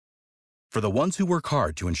For the ones who work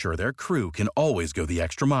hard to ensure their crew can always go the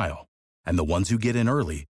extra mile, and the ones who get in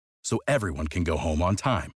early so everyone can go home on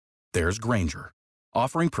time, there's Grainger,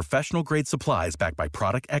 offering professional-grade supplies backed by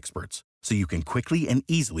product experts so you can quickly and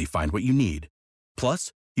easily find what you need.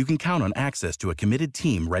 Plus, you can count on access to a committed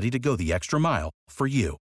team ready to go the extra mile for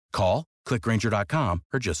you. Call, click Grainger.com,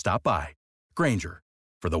 or just stop by. Grainger,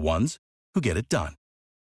 for the ones who get it done.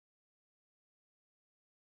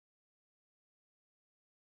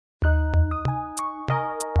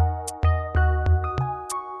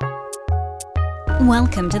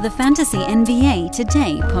 Welcome to the Fantasy NBA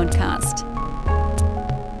Today podcast.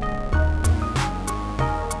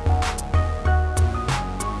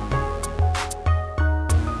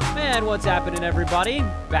 And what's happening, everybody?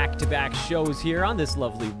 Back-to-back shows here on this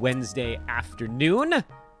lovely Wednesday afternoon.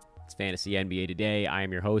 It's Fantasy NBA Today. I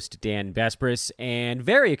am your host, Dan Vespris, and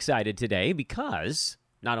very excited today because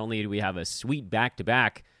not only do we have a sweet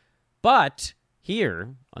back-to-back, but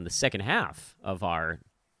here on the second half of our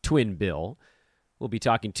twin bill, we'll be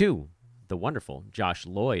talking to the wonderful Josh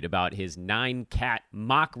Lloyd about his 9-cat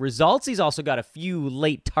mock results. He's also got a few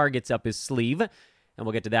late targets up his sleeve, and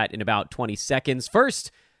we'll get to that in about 20 seconds.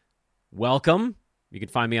 First, welcome. You can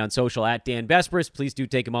find me on social at Dan Vespris. Please do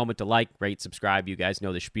take a moment to like, rate, subscribe. You guys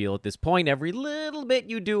know the spiel at this point. Every little bit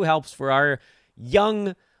you do helps for our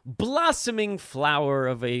young, blossoming flower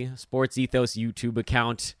of a Sports Ethos YouTube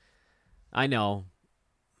account. I know.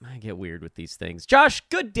 I get weird with these things. Josh,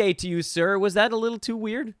 good day to you, sir. Was that a little too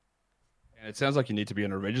weird? It sounds like you need to be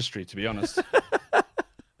in a registry, to be honest.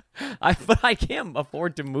 But I can't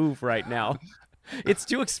afford to move right now. It's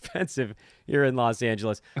too expensive here in Los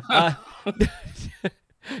Angeles.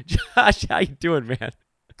 Josh, how you doing, man?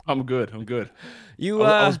 I'm good. You,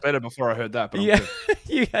 I was better before I heard that, but yeah,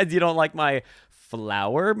 I'm good. you don't like my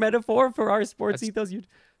flower metaphor for our Sports Ethos?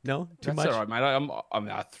 No, too much. That's all right, mate.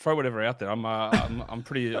 I throw whatever out there. I'm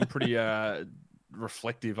pretty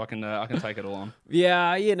reflective. I can take it all on. Yeah,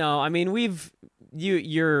 I mean,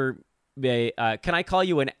 you're. Can I call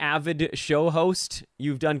you an avid show host?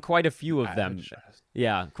 You've done quite a few of them.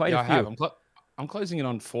 Yeah, quite a few. I have. I'm closing in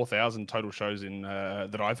on 4,000 total shows in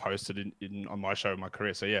that I've hosted in on my show in my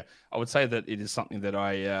career. So yeah, I would say that it is something that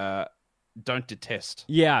I don't detest.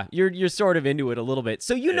 Yeah, you're sort of into it a little bit.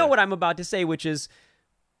 So you know what I'm about to say, which is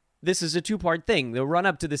this is a two-part thing. The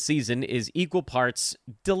run-up to the season is equal parts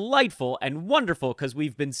delightful and wonderful because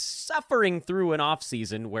we've been suffering through an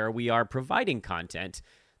off-season where we are providing content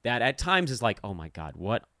that at times is like, oh my God,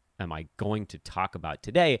 what am I going to talk about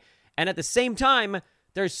today? And at the same time,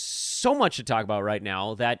 there's so much to talk about right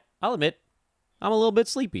now that I'll admit I'm a little bit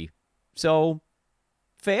sleepy. So,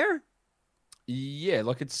 fair? Yeah,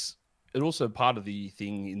 like it's also part of the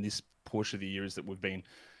thing in this portion of the year is that we've been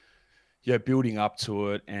building up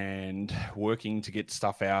to it and working to get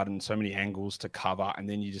stuff out and so many angles to cover, and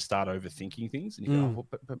then you just start overthinking things and you go, oh,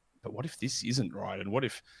 but what if this isn't right? And what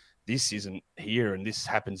if this isn't here and this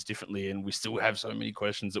happens differently and we still have so many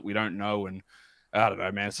questions that we don't know? And I don't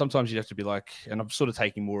know, man. Sometimes you have to be like, and I'm sort of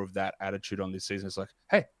taking more of that attitude on this season. It's like,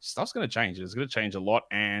 hey, stuff's going to change. It's going to change a lot.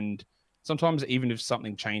 And sometimes even if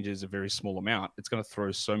something changes a very small amount, it's going to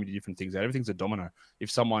throw so many different things out. Everything's a domino.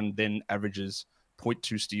 If someone then averages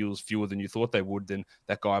 0.2 steals fewer than you thought they would, then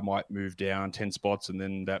that guy might move down 10 spots, and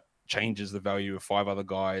then that changes the value of 5 other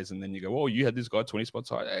guys. And then you go, oh, you had this guy 20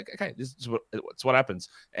 spots high. Okay, this is what happens.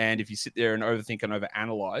 And if you sit there and overthink and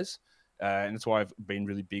overanalyze, and that's why I've been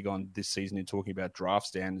really big on this season in talking about draft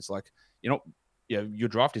stand. It's like, your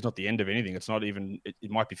draft is not the end of anything. It's not even,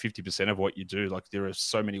 it might be 50% of what you do. Like there are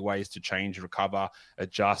so many ways to change, recover,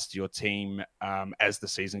 adjust your team as the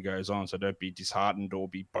season goes on. So don't be disheartened or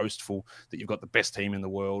be boastful that you've got the best team in the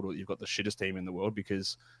world or you've got the shittest team in the world,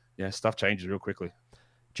 because stuff changes real quickly.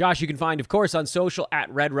 Josh, you can find, of course, on social at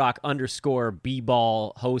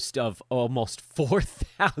redrock_bball, host of almost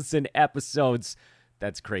 4,000 episodes.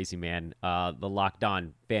 That's crazy, man. The Locked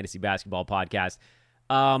On Fantasy Basketball Podcast.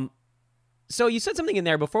 So you said something in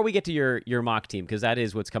there before we get to your mock team, because that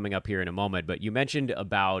is what's coming up here in a moment. But you mentioned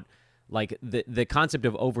about like the concept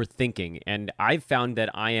of overthinking, and I've found that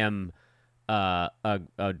I am a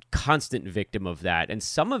constant victim of that. And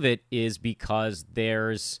some of it is because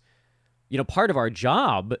there's, part of our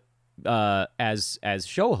job as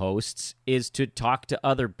show hosts is to talk to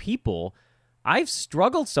other people. I've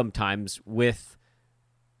struggled sometimes with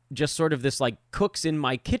just sort of this like cooks in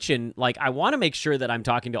my kitchen. Like I want to make sure that I'm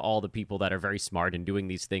talking to all the people that are very smart and doing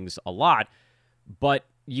these things a lot, but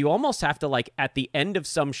you almost have to like at the end of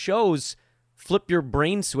some shows flip your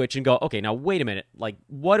brain switch and go, okay, now wait a minute. Like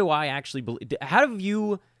what do I actually believe? How have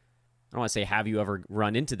you, I don't want to say have you ever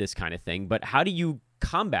run into this kind of thing, but how do you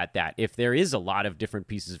combat that if there is a lot of different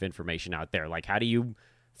pieces of information out there? Like, how do you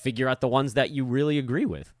figure out the ones that you really agree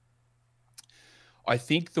with? I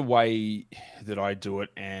think the way that I do it,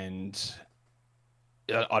 and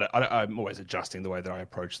I'm always adjusting the way that I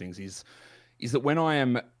approach things, is that when I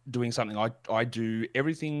am doing something, I do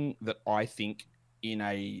everything that I think in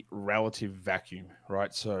a relative vacuum,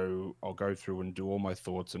 right? So I'll go through and do all my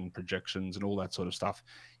thoughts and projections and all that sort of stuff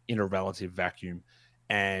in a relative vacuum,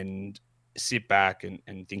 and sit back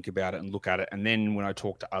and think about it and look at it. And then when I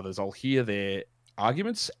talk to others, I'll hear their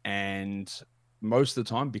arguments, and most of the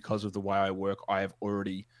time, because of the way I work, I have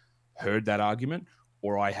already heard that argument,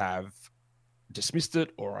 or I have dismissed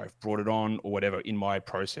it, or I've brought it on, or whatever in my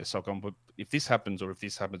process. So I've gone, but if this happens, or if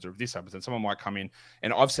this happens, or if this happens, and someone might come in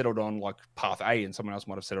and I've settled on like path A, and someone else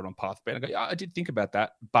might have settled on path B. And I go, yeah, I did think about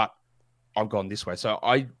that, but I've gone this way. So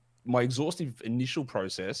my exhaustive initial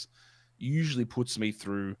process usually puts me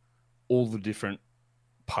through all the different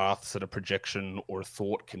paths that a projection or a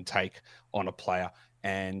thought can take on a player.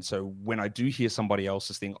 And so when I do hear somebody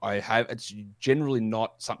else's thing, it's generally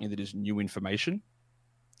not something that is new information.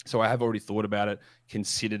 So I have already thought about it,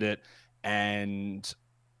 considered it, and,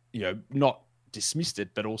 not dismissed it,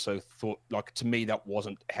 but also thought, like, to me, that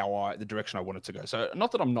wasn't the direction I wanted to go. So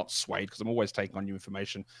not that I'm not swayed, because I'm always taking on new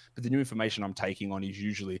information, but the new information I'm taking on is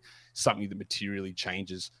usually something that materially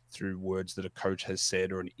changes through words that a coach has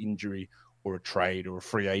said, or an injury, or a trade, or a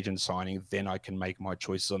free agent signing. Then I can make my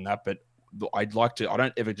choices on that. But I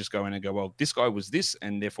don't ever just go in and go, well, this guy was this,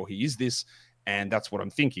 and therefore he is this, and that's what I'm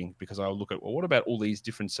thinking, because I'll look at, well, what about all these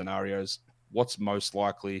different scenarios? What's most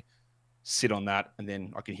likely? Sit on that, and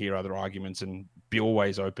then I can hear other arguments, and be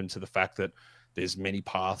always open to the fact that there's many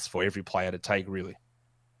paths for every player to take, really.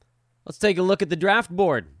 Let's take a look at the draft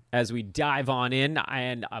board as we dive on in,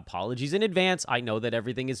 and apologies in advance. I know that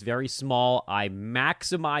everything is very small. I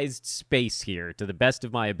maximized space here to the best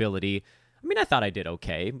of my ability. I mean, I thought I did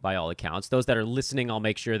okay by all accounts. Those that are listening, I'll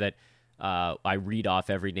make sure that I read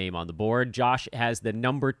off every name on the board. Josh has the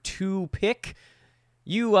number 2 pick.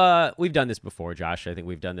 We've done this before, Josh. I think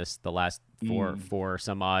we've done this the last four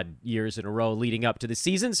some odd years in a row leading up to the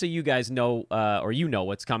season. So you guys know, or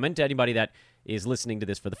what's coming. To anybody that is listening to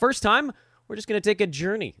this for the first time, we're just going to take a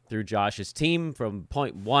journey through Josh's team from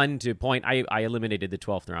point 1 to point. I eliminated the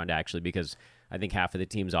 12th round, actually, because I think half of the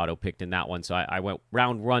teams auto-picked in that one. So I went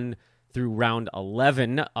round 1 through round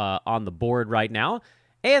 11 on the board right now.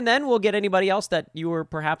 And then we'll get anybody else that you were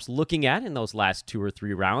perhaps looking at in those last 2 or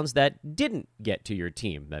 3 rounds that didn't get to your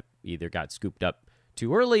team, that either got scooped up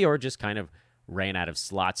too early or just kind of ran out of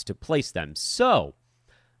slots to place them. So,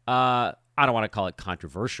 I don't want to call it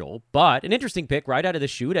controversial, but an interesting pick right out of the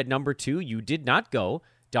chute at number 2. You did not go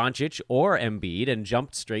Doncic or Embiid and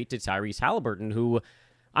jumped straight to Tyrese Halliburton, who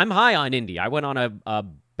I'm high on Indy. I went on a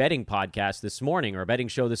betting podcast this morning, or a betting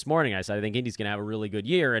show this morning. I said, I think Indy's going to have a really good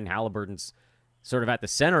year, and Halliburton's sort of at the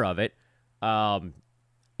center of it.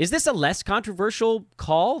 Is this a less controversial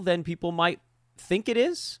call than people might think it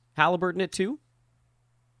is? Halliburton at 2?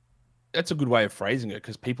 That's a good way of phrasing it,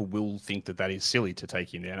 because people will think that is silly to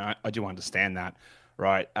take him there. And I do understand that,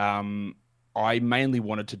 right? I mainly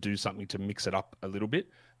wanted to do something to mix it up a little bit,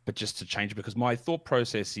 but just to change it, because my thought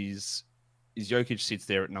process is Jokic sits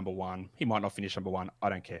there at number 1. He might not finish number 1. I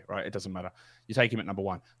don't care, right? It doesn't matter. You take him at number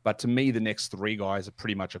 1. But to me, the next 3 guys are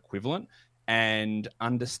pretty much equivalent. And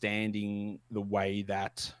understanding the way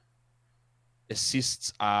that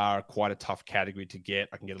assists are quite a tough category to get.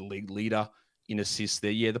 I can get a league leader in assists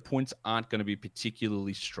there. Yeah, the points aren't going to be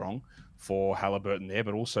particularly strong for Halliburton there,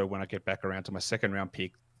 but also when I get back around to my second round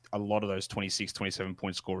pick, a lot of those 26,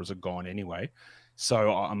 27-point scorers are gone anyway.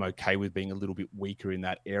 So I'm okay with being a little bit weaker in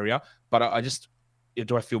that area. But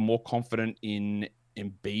do I feel more confident in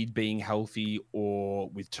Embiid being healthy or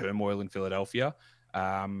with turmoil in Philadelphia?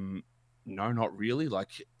 No, not really.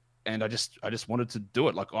 And I just wanted to do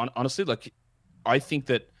it. Honestly, I think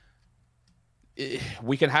that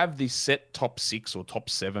we can have these set top 6 or top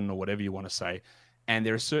 7 or whatever you want to say, and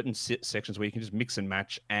there are certain sections where you can just mix and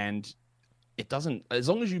match, and it doesn't. As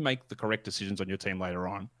long as you make the correct decisions on your team later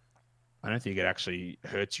on, I don't think it actually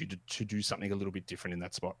hurts you to do something a little bit different in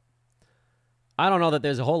that spot. I don't know that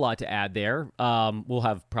there's a whole lot to add there. We'll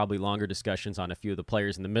have probably longer discussions on a few of the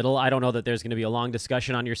players in the middle. I don't know that there's going to be a long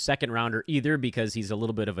discussion on your second rounder either, because he's a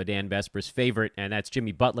little bit of a Dan Vespers favorite, and that's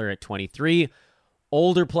Jimmy Butler at 23.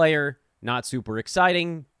 Older player, not super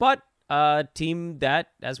exciting, but a team that,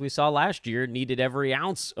 as we saw last year, needed every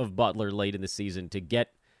ounce of Butler late in the season to get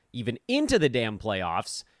even into the damn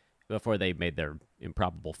playoffs before they made their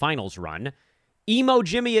improbable finals run. Emo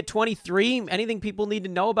Jimmy at 23. Anything people need to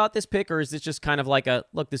know about this pick, or is this just kind of like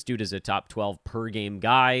look, this dude is a top 12 per game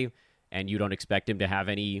guy, and you don't expect him to have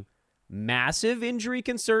any massive injury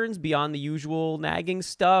concerns beyond the usual nagging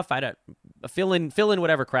stuff. I don't fill in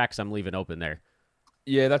whatever cracks I'm leaving open there.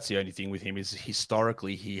 Yeah, that's the only thing with him is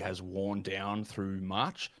historically he has worn down through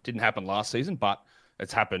March. Didn't happen last season, but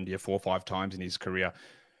it's happened 4 or 5 times in his career.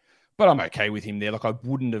 But I'm okay with him there. Like I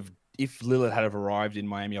wouldn't have, if Lillard had have arrived in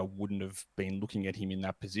Miami, I wouldn't have been looking at him in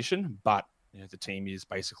that position. But the team is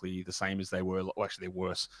basically the same as they were. Well, actually, they're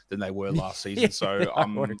worse than they were last season. So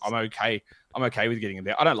I'm okay. I'm okay with getting him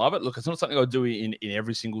there. I don't love it. Look, it's not something I do in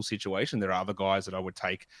every single situation. There are other guys that I would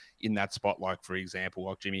take in that spot. Like, for example,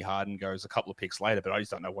 like Jimmy Harden goes a couple of picks later, but I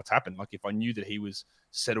just don't know what's happened. Like if I knew that he was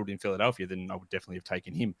settled in Philadelphia, then I would definitely have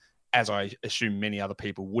taken him, as I assume many other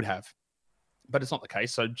people would have. But it's not the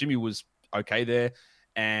case. So Jimmy was okay there,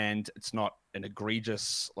 and it's not an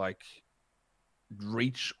egregious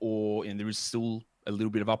reach, and there is still a little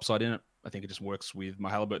bit of upside in it. I think it just works with my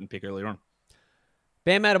Halliburton pick earlier on.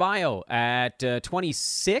 Bam Adebayo at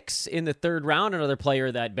 26 in the third round, another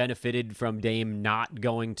player that benefited from Dame not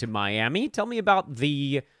going to Miami. Tell me about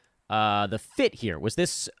the fit here. Was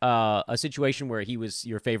this a situation where he was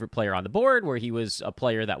your favorite player on the board, where he was a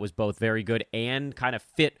player that was both very good and kind of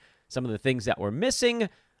fit some of the things that were missing?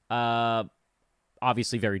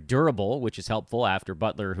 Obviously very durable, which is helpful after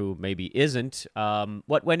Butler, who maybe isn't.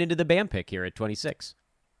 What went into the Bam pick here at 26?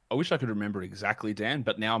 I wish I could remember exactly, Dan,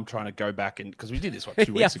 but now I'm trying to go back because we did this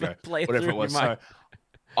 2 weeks ago, whatever it was. So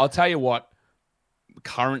I'll tell you what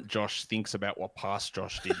current Josh thinks about what past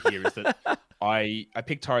Josh did here is that I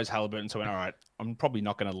picked Tyrese Halliburton, so I went, all right, I'm probably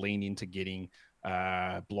not going to lean into getting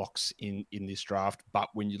blocks in this draft, but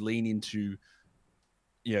when you lean into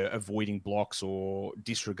avoiding blocks or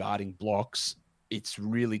disregarding blocks, it's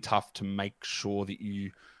really tough to make sure that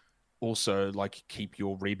you also keep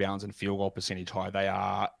your rebounds and field goal percentage high. They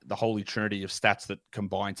are the holy trinity of stats that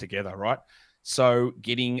combine together, right? So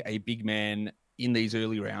getting a big man in these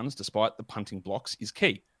early rounds, despite the punting blocks, is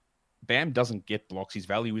key. Bam doesn't get blocks. His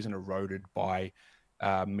value isn't eroded by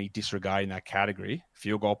me disregarding that category.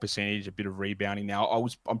 Field goal percentage, a bit of rebounding. Now,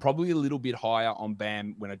 I'm probably a little bit higher on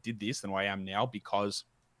Bam when I did this than I am now because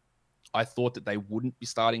I thought that they wouldn't be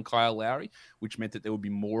starting Kyle Lowry, which meant that there would be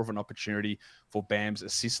more of an opportunity for Bam's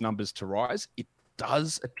assist numbers to rise. It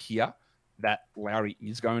does appear that Lowry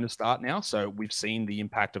is going to start now. So we've seen the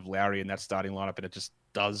impact of Lowry in that starting lineup, and it just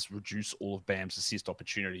does reduce all of Bam's assist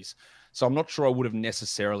opportunities. So I'm not sure I would have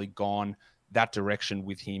necessarily gone that direction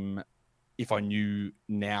with him if I knew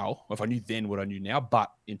then what I knew now.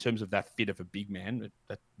 But in terms of that fit of a big man,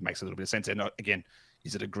 that makes a little bit of sense. And again,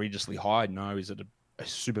 is it egregiously high? No. Is it a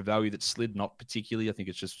super value that slid? Not particularly. I think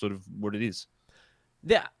it's just sort of what it is.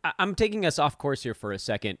 Yeah, I'm taking us off course here for a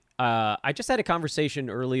second. I just had a conversation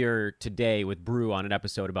earlier today with Brew on an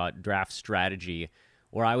episode about draft strategy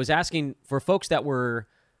where I was asking for folks that were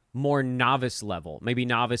more novice level, maybe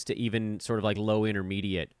novice to even sort of low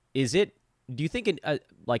intermediate. Do you think an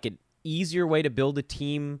easier way to build a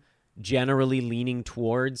team generally leaning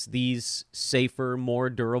towards these safer, more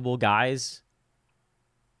durable guys?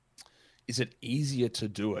 Is it easier to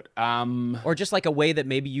do it? Or just a way that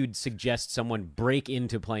maybe you'd suggest someone break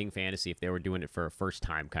into playing fantasy if they were doing it for a first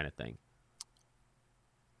time kind of thing?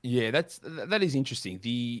 Yeah, that is interesting.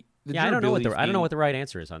 I don't know what the right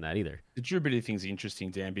answer is on that either. The durability thing is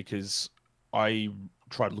interesting, Dan, because I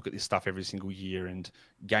try to look at this stuff every single year, and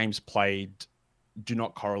games played do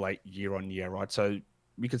not correlate year on year, right? So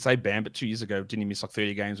we could say Bam, but 2 years ago, didn't he miss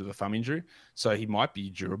 30 games with a thumb injury? So he might be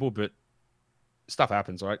durable, but stuff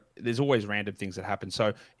happens, right? There's always random things that happen.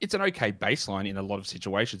 So it's an okay baseline in a lot of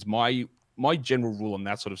situations. My general rule on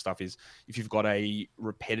that sort of stuff is if you've got a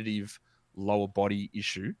repetitive lower body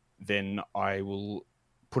issue, then I will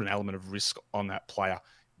put an element of risk on that player.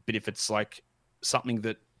 But if it's something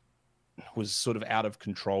that was sort of out of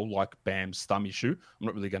control, like Bam's thumb issue, I'm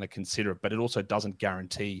not really going to consider it. But it also doesn't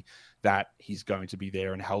guarantee that he's going to be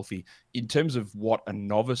there and healthy. In terms of what a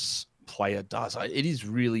novice player does, it is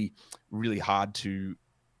really, really hard to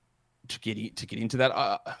get into that.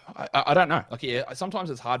 I don't know. Sometimes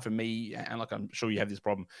it's hard for me, and I'm sure you have this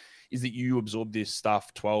problem, is that you absorb this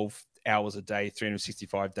stuff 12 hours a day,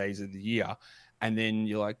 365 days of the year, and then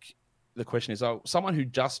you're the question is, someone who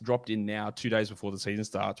just dropped in now 2 days before the season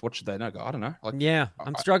starts, what should they know? I don't know.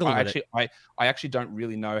 I'm struggling with it. I actually don't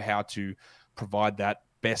really know how to provide that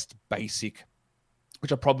best basic,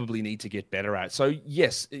 which I probably need to get better at. So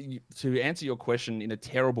yes, to answer your question in a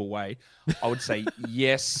terrible way, I would say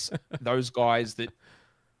yes, those guys that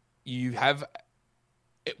you have,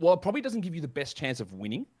 it probably doesn't give you the best chance of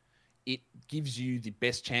winning. It gives you the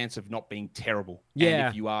best chance of not being terrible. Yeah. And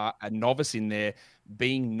if you are a novice in there,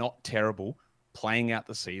 being not terrible playing out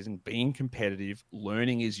the season, being competitive,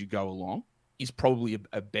 learning as you go along is probably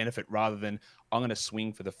a benefit rather than I'm going to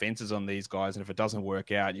swing for the fences on these guys. And if it doesn't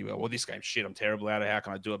work out, you go, well, this game's shit. I'm terrible at it. How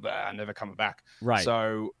can I do it? But I'm never coming back. Right.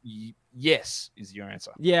 So yes is your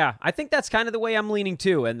answer. Yeah, I think that's kind of the way I'm leaning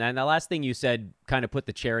too. And then the last thing you said kind of put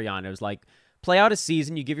the cherry on. It was like, play out a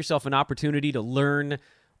season. You give yourself an opportunity to learn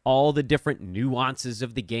all the different nuances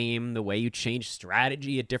of the game, the way you change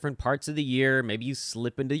strategy at different parts of the year. Maybe you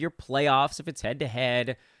slip into your playoffs if it's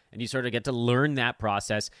head-to-head, and you sort of get to learn that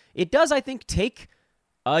process. It does, I think, take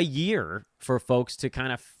a year for folks to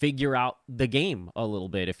kind of figure out the game a little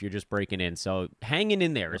bit if you're just breaking in. So hanging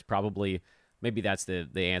in there is probably, maybe that's the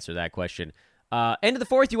answer to that question. End of the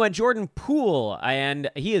fourth, you went Jordan Poole, and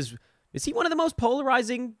he is he one of the most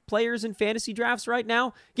polarizing players in fantasy drafts right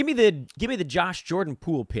now? Give me the Josh Jordan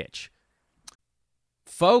Poole pitch.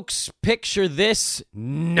 Folks, picture this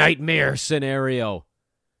nightmare scenario.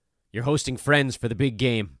 You're hosting friends for the big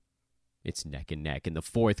game. It's neck and neck in the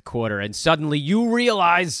fourth quarter, and suddenly you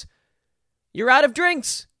realize you're out of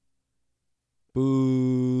drinks.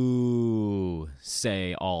 Boo,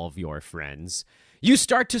 say all of your friends. You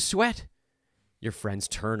start to sweat. Your friends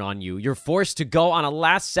turn on you. You're forced to go on a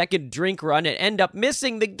last-second drink run and end up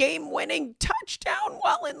missing the game-winning touchdown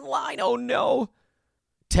while in line. Oh, no.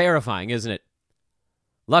 Terrifying, isn't it?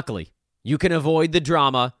 Luckily, you can avoid the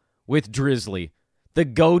drama with Drizzly, the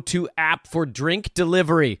go-to app for drink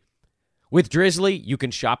delivery. With Drizzly, you can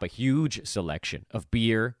shop a huge selection of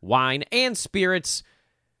beer, wine, and spirits,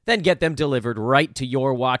 then get them delivered right to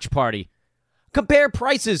your watch party. Compare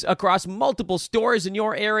prices across multiple stores in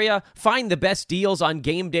your area, find the best deals on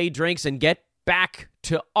game day drinks, and get back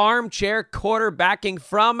to armchair quarterbacking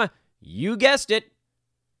from, you guessed it,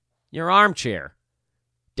 your armchair.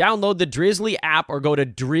 Download the Drizzly app or go to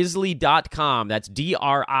drizzly.com. That's DRIZLY.com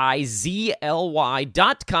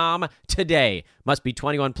today. Must be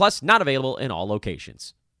 21 plus, not available in all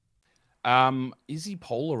locations. Is he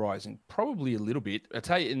polarizing? Probably a little bit. I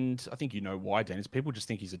tell you, and I think you know why, Dennis. People just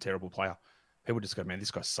think he's a terrible player. People just go, man,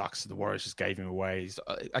 this guy sucks. The Warriors just gave him away.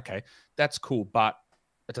 Okay, that's cool, but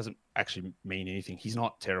it doesn't actually mean anything. He's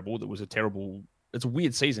not terrible. It's a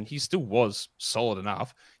weird season. He still was solid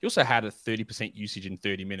enough. He also had a 30% usage in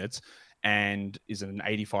 30 minutes and is an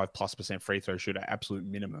 85+% free throw shooter, absolute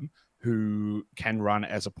minimum, who can run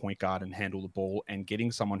as a point guard and handle the ball, and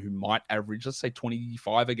getting someone who might average, let's say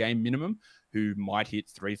 25 a game minimum, who might hit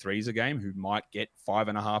 3 threes a game, who might get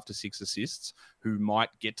 5.5 to 6 assists, who might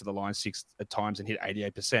get to the line 6 at times and hit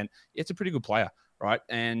 88%. It's a pretty good player, right?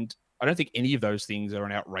 And I don't think any of those things are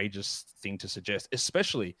an outrageous thing to suggest,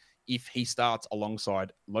 especially if he starts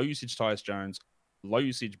alongside low usage Tyus Jones, low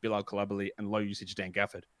usage Bilal Coulibaly, and low usage Dan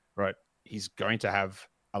Gafford, right? He's going to have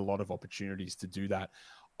a lot of opportunities to do that.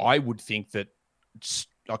 I would think that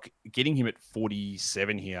like getting him at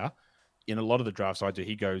 47 here, in a lot of the drafts I do,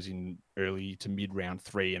 he goes in early to mid round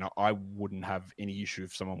 3, and I wouldn't have any issue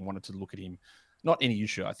if someone wanted to look at him. Not any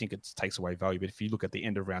issue. I think it takes away value, but if you look at the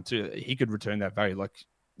end of round 2, he could return that value. Like,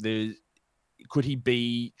 could he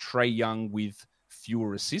be Trae Young with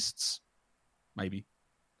fewer assists? Maybe.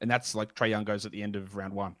 And that's like Trae Young goes at the end of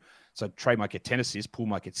round 1. So Trae might get 10 assists, Poole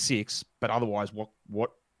might get 6, but otherwise,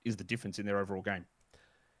 what is the difference in their overall game?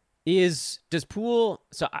 Does Poole?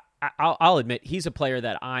 So I'll admit he's a player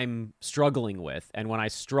that I'm struggling with, and when I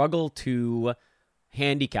struggle to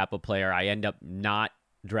handicap a player, I end up not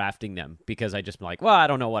drafting them because I just am like, well, I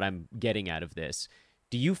don't know what I'm getting out of this.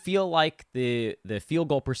 Do you feel like the field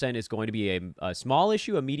goal percent is going to be a small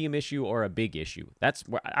issue, a medium issue, or a big issue? That's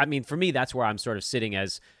where, I mean, for me, that's where I'm sort of sitting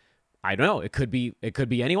as, I don't know. It could be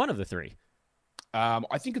any one of the three.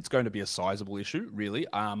 I think it's going to be a sizable issue, really.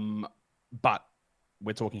 But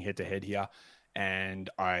we're talking head to head here, and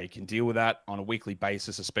I can deal with that on a weekly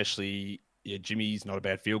basis, especially. Yeah, Jimmy's not a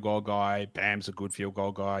bad field goal guy. Bam's a good field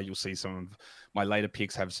goal guy. You'll see some of my later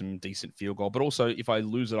picks have some decent field goal. But also, if I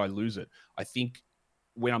lose it, I lose it. I think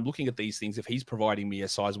when I'm looking at these things, if he's providing me a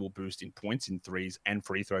sizable boost in points, in threes, and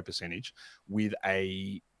free throw percentage with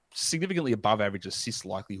a significantly above average assist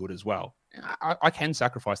likelihood as well, I can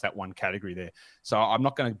sacrifice that one category there. So I'm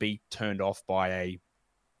not going to be turned off by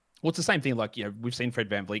it's the same thing. Like, we've seen Fred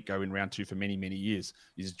VanVleet go in round 2 for many, many years.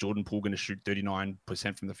 Is Jordan Poole going to shoot 39%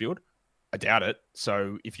 from the field? I doubt it.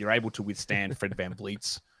 So if you're able to withstand Fred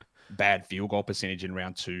VanVleet's bad field goal percentage in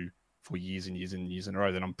round 2 for years and years and years in a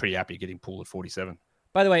row, then I'm pretty happy getting Poole at 47.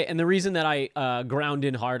 By the way, and the reason that I ground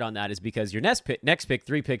in hard on that is because your next pick,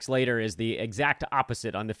 3 picks later, is the exact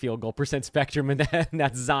opposite on the field goal percent spectrum, and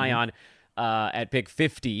that's Zion at pick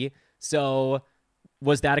 50. So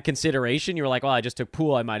was that a consideration? You were like, well, I just took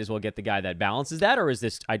Poole. I might as well get the guy that balances that, or is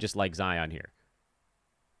this I just like Zion here?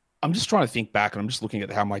 I'm just trying to think back, and I'm just looking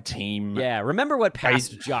at how my team. Yeah, remember what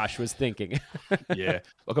past Josh was thinking. Yeah.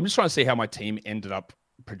 Look, I'm just trying to see how my team ended up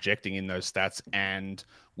projecting in those stats. And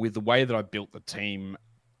with the way that I built the team,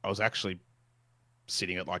 I was actually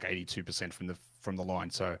sitting at like 82% from the line.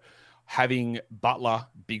 So having Butler,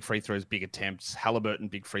 big free throws, big attempts, Halliburton,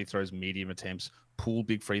 big free throws, medium attempts, Poole,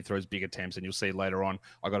 big free throws, big attempts. And you'll see later on,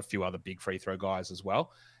 I got a few other big free throw guys as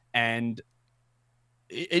well. And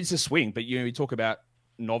it's a swing, but you talk about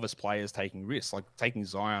novice players taking risks, like taking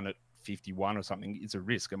Zion at 51 or something. It's a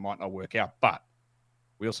risk. It might not work out, but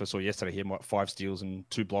we also saw yesterday he had 5 steals and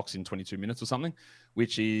 2 blocks in 22 minutes or something,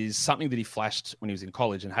 which is something that he flashed when he was in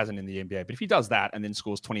college and hasn't in the NBA. But if he does that and then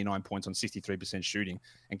scores 29 points on 63% shooting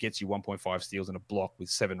and gets you 1.5 steals and a block with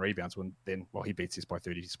 7 rebounds, then he beats this by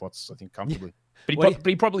 30 spots, I think, comfortably. But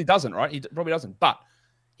he probably doesn't, right? He probably doesn't. But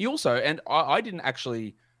he also, and I didn't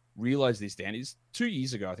actually realize this, Dan, is 2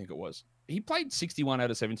 years ago, I think it was, he played 61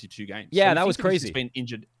 out of 72 games. Yeah, so that was crazy. He's been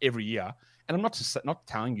injured every year. And I'm not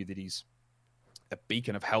telling you that he's a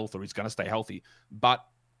beacon of health or he's going to stay healthy, but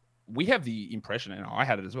we have the impression, and I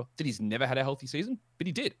had it as well, that he's never had a healthy season, but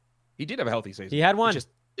he did. He did have a healthy season. He had one.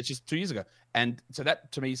 It's just 2 years ago. And so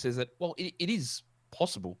that to me says that, well, it is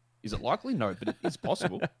possible. Is it likely? No, but it is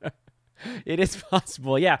possible. It is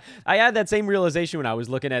possible. Yeah. I had that same realization when I was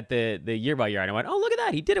looking at the year by year, and I went, oh, look at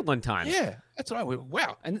that. He did it one time. Yeah, that's what I went,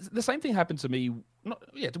 wow. And the same thing happened to me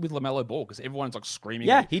with LaMelo Ball, because everyone's like screaming.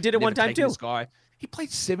 Yeah, he did it one time too. This guy, he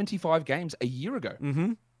played 75 games a year ago.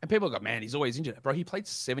 Mm-hmm. And people go, man, he's always injured. Bro, he played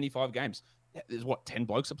 75 games. There's 10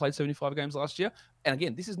 blokes that played 75 games last year. And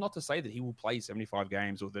again, this is not to say that he will play 75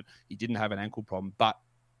 games or that he didn't have an ankle problem, but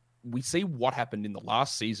we see what happened in the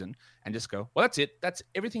last season and just go, well, that's it. That's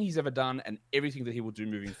everything he's ever done and everything that he will do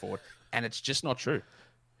moving forward. And it's just not true.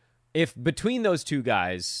 If between those two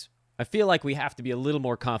guys, I feel like we have to be a little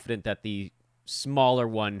more confident that the smaller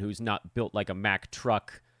one who's not built like a Mack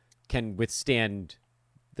truck can withstand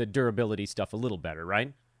the durability stuff a little better,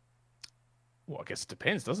 right? Well, I guess it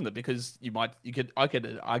depends, doesn't it? Because I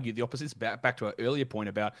could argue the opposite. Back to our earlier point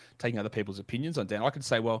about taking other people's opinions on Dan. I could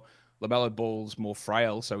say, well, LaMelo Ball's more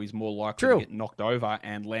frail, so he's more likely to get knocked over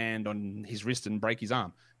and land on his wrist and break his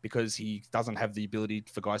arm because he doesn't have the ability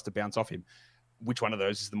for guys to bounce off him. Which one of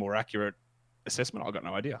those is the more accurate assessment? I've got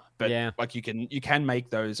no idea. But like you can make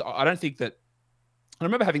those. I don't think that. I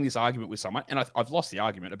remember having this argument with someone, and I've lost the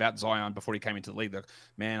argument about Zion before he came into the league. Like,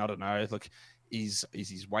 man, I don't know. Look, is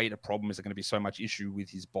his weight a problem? Is there going to be so much issue with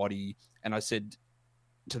his body? And I said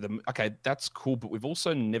to them, okay, that's cool, but we've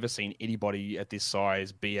also never seen anybody at this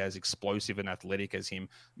size be as explosive and athletic as him.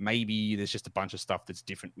 Maybe there's just a bunch of stuff that's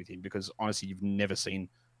different with him because honestly, you've never seen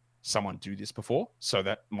someone do this before. So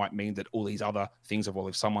that might mean that all these other things of, well,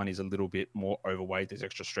 if someone is a little bit more overweight, there's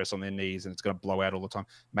extra stress on their knees and it's going to blow out all the time.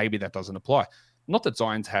 Maybe that doesn't apply. Not that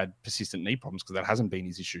Zion's had persistent knee problems, because that hasn't been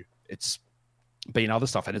his issue. It's been other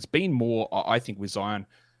stuff. And it's been more, I think, with Zion,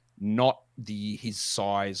 not his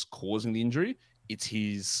size causing the injury. It's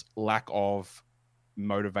his lack of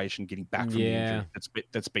motivation getting back from the injury.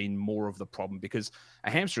 That's been more of the problem, because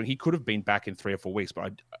a hamstring, he could have been back in 3 or 4 weeks,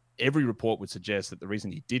 but every report would suggest that the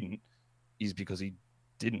reason he didn't is because he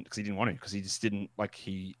didn't want to, because he just didn't, like,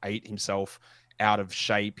 he ate himself out of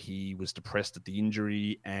shape. He was depressed at the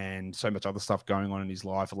injury and so much other stuff going on in his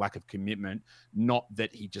life, a lack of commitment, not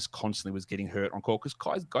that he just constantly was getting hurt on court,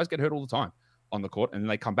 because guys get hurt all the time on the court and then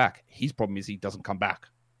they come back. His problem is he doesn't come back.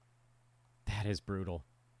 That is brutal.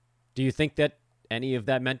 Do you think that any of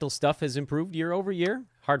that mental stuff has improved year over year?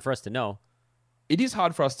 Hard for us to know. It is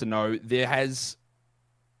hard for us to know. There has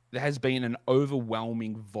been an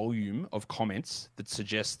overwhelming volume of comments that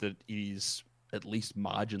suggest that it is at least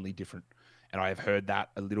marginally different. And I have heard that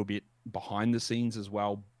a little bit behind the scenes as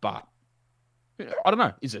well. But I don't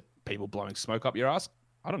know. Is it people blowing smoke up your ass?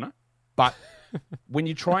 I don't know. But when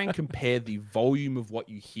you try and compare the volume of what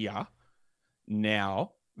you hear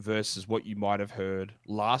now versus what you might have heard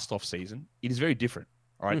last off season, it is very different.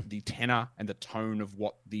 All right. The tenor and the tone of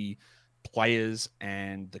what the players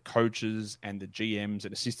and the coaches and the GMs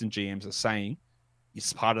and assistant GMs are saying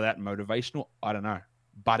is part of that motivational. I don't know.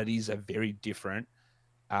 But it is a very different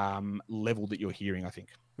level that you're hearing, I think.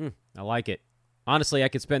 I like it. Honestly, I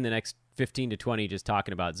could spend the next 15 to 20 just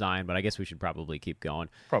talking about Zion, but I guess we should probably keep going.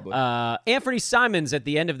 Probably. Anthony Simons at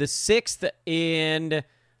the end of the 6th, and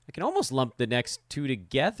I can almost lump the next two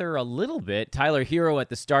together a little bit. Tyler Hero at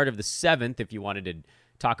the start of the 7th, if you wanted to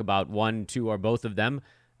talk about 1, 2, or both of them.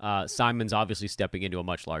 Simons obviously stepping into a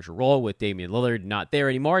much larger role with Damian Lillard not there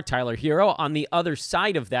anymore. Tyler Hero on the other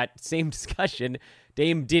side of that same discussion.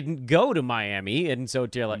 Dame didn't go to Miami, and so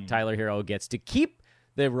Tyler Hero gets to keep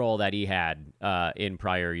the role that he had in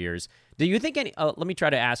prior years. Do you think any? Let me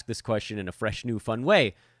try to ask this question in a fresh, new, fun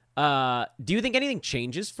way. Do you think anything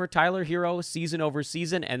changes for Tyler Hero season over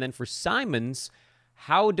season? And then for Simons,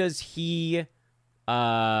 how does he?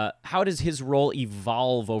 How does his role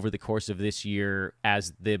evolve over the course of this year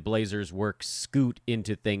as the Blazers work Scoot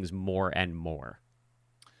into things more and more?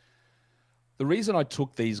 The reason I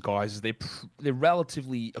took these guys is they're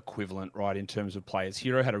relatively equivalent, right, in terms of players.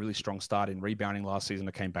 Hero had a really strong start in rebounding last season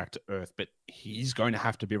that came back to earth, but he's going to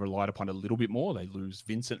have to be relied upon a little bit more. They lose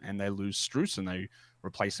Vincent and they lose Strus, and they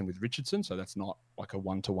replace him with Richardson, so that's not like a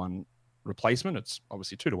 1-to-1 replacement. It's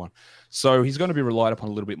obviously 2-to-1. So he's going to be relied upon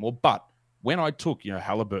a little bit more. But when I took,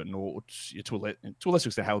 Halliburton, or to a lesser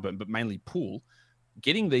extent Halliburton, but mainly Poole,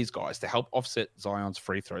 getting these guys to help offset Zion's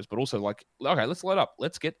free throws, but also like, okay, let's load up.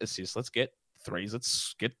 Let's get assists. Let's get threes.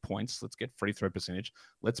 Let's get points. Let's get free throw percentage.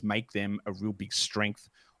 Let's make them a real big strength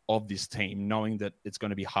of this team, knowing that it's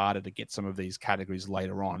going to be harder to get some of these categories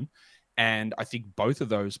later on. And I think both of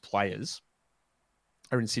those players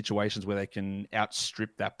are in situations where they can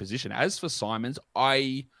outstrip that position. As for Simons,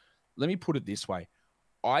 let me put it this way.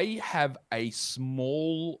 I have a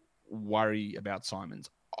small worry about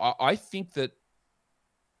Simons. I think that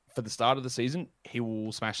for the start of the season, he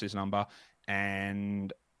will smash this number.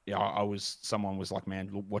 And someone was like, man,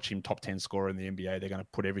 watch him top 10 scorer in the NBA. They're going to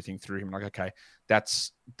put everything through him. Like, okay,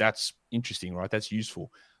 that's interesting, right? That's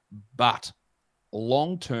useful. But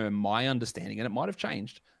long-term, my understanding, and it might have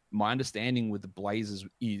changed, my understanding with the Blazers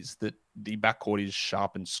is that the backcourt is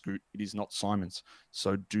Sharp and Scoot. It is not Simons.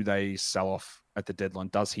 So do they sell off at the deadline?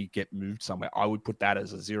 Does he get moved somewhere? I would put that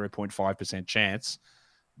as a 0.5% chance.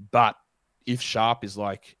 But if Sharp is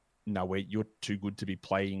like, no, you're too good to be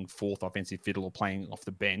playing fourth offensive fiddle or playing off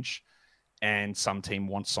the bench, and some team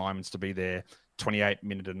wants Simons to be there 28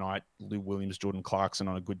 minute a night, Lou Williams, Jordan Clarkson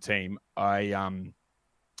on a good team, let's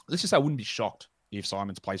just say I wouldn't be shocked if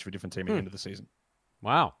Simons plays for a different team at the end of the season.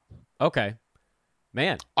 Wow. Okay.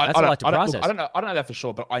 Man, that's a lot to process. I don't know that for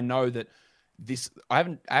sure, but I know that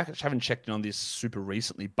I haven't checked in on this super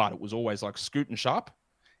recently, but it was always like Scoot and Sharp,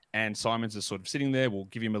 and Simons is sort of sitting there. We'll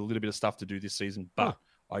give him a little bit of stuff to do this season, but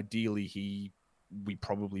ideally we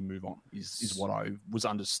probably move on is what I was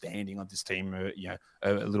understanding of this team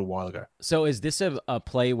a little while ago. So is this a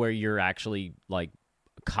play where you're actually like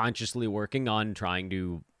consciously working on trying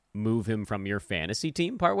to move him from your fantasy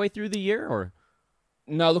team partway through the year, or?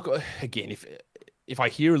 No, look, again, if I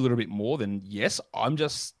hear a little bit more, then yes, I'm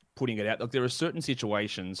just putting it out. Look, there are certain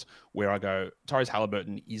situations where I go, Tyrese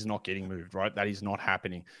Halliburton is not getting moved, right? That is not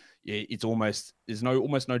happening. There's almost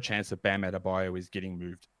no chance that Bam Adebayo is getting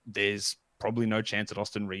moved. There's probably no chance that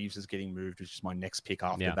Austin Reeves is getting moved, which is my next pick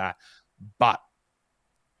after that. But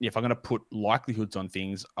if I'm going to put likelihoods on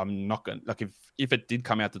things, I'm not going to, like, if it did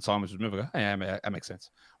come out that Simons would move, I go, hey, that makes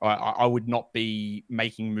sense. I would not be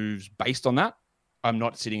making moves based on that. I'm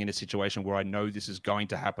not sitting in a situation where I know this is going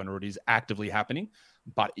to happen or it is actively happening,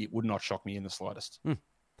 but it would not shock me in the slightest.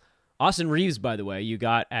 Austin Reeves, by the way, you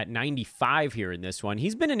got at 95 here in this one.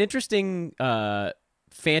 He's been an interesting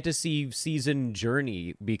fantasy season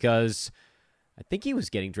journey because I think he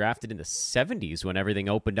was getting drafted in the 70s when everything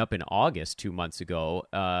opened up in August 2 months ago,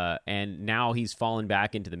 and now he's fallen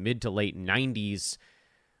back into the mid to late 90s.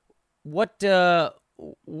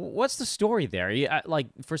 What's the story there? Like,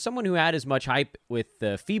 for someone who had as much hype with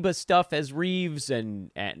the FIBA stuff as Reeves, and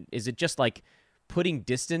is it just like putting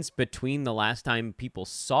distance between the last time people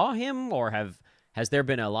saw him, or has there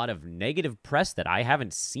been a lot of negative press that I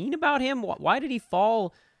haven't seen about him? Why did he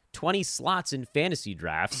fall 20 slots in fantasy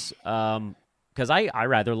drafts? Because I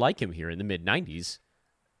rather like him here in the mid-90s.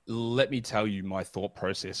 Let me tell you my thought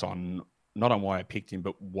process on, not on why I picked him,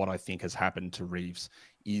 but what I think has happened to Reeves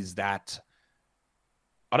is that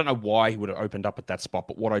I don't know why he would have opened up at that spot,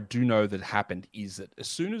 but what I do know that happened is that as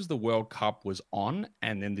soon as the World Cup was on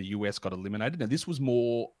and then the US got eliminated, now this was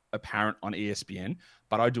more apparent on ESPN,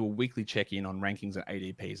 but I do a weekly check-in on rankings and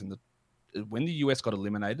ADPs, and when the US got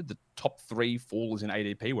eliminated, the top three fallers in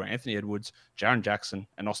ADP were Anthony Edwards, Jaren Jackson,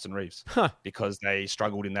 and Austin Reeves, because they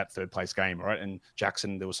struggled in that third place game, right? And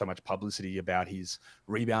Jackson, there was so much publicity about his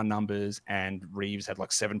rebound numbers, and Reeves had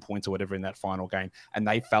like 7 points or whatever in that final game, and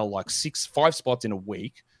they fell like 5 spots in a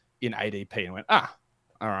week in ADP, and went, all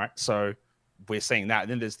right, so we're seeing that.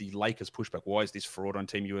 And then there's the Lakers pushback. Why is this fraud on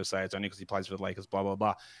Team USA? It's only because he plays for the Lakers, blah, blah,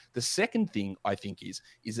 blah. The second thing I think is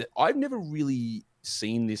that I've never really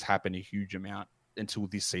seen this happen a huge amount until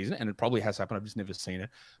this season, and it probably has happened. I've just never seen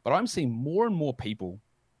it. But I'm seeing more and more people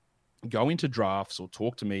go into drafts or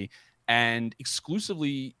talk to me and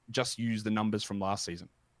exclusively just use the numbers from last season.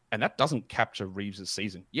 And that doesn't capture Reeves'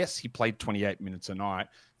 season. Yes, he played 28 minutes a night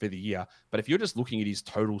for the year, but if you're just looking at his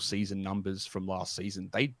total season numbers from last season,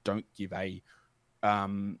 they don't give a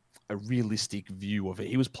realistic view of it.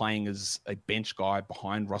 He was playing as a bench guy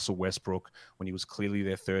behind Russell Westbrook when he was clearly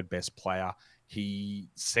their third best player.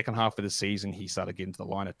 Second half of the season, he started getting to the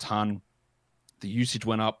line a ton. The usage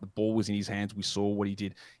went up. The ball was in his hands. We saw what he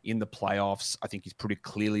did in the playoffs. I think he's pretty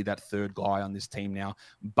clearly that third guy on this team now.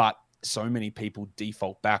 But so many people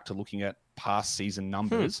default back to looking at past season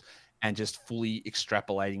numbers and just fully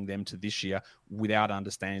extrapolating them to this year without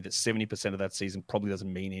understanding that 70% of that season probably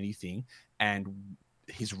doesn't mean anything. And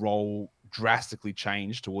his role drastically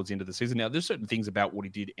changed towards the end of the season. Now, there's certain things about what he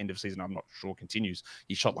did end of season I'm not sure continues.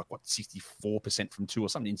 He shot 64% from two or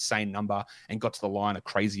some insane number and got to the line a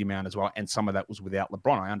crazy amount as well. And some of that was without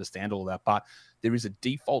LeBron. I understand all that, but there is a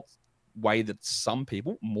default way that some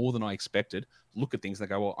people, more than I expected, look at things and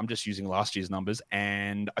they go, well, I'm just using last year's numbers.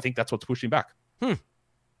 And I think that's what's pushing back.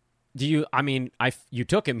 You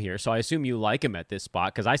took him here, so I assume you like him at this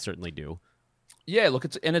spot, because I certainly do. Yeah, look,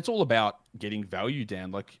 it's all about getting value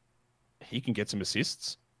down. He can get some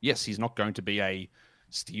assists. Yes, he's not going to be a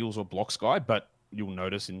steals or blocks guy, but you'll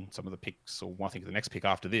notice in some of the picks, or I think the next pick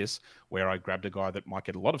after this, where I grabbed a guy that might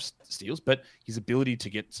get a lot of steals, but his ability to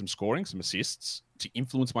get some scoring, some assists, to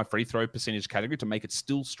influence my free throw percentage category, to make it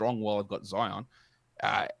still strong while I've got Zion.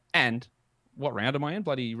 And what round am I in?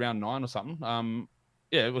 Bloody round 9 or something.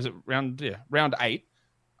 Was it round 8?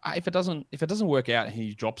 If it doesn't work out and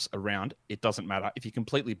he drops a round, it doesn't matter. If he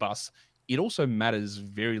completely busts, it also matters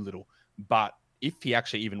very little. But if he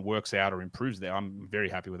actually even works out or improves there, I'm very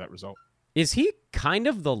happy with that result. Is he kind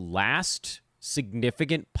of the last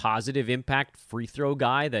significant positive impact free throw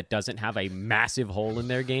guy that doesn't have a massive hole in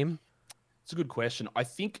their game? It's a good question. I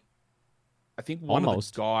think one of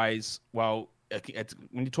the guys, when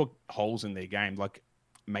you talk holes in their game,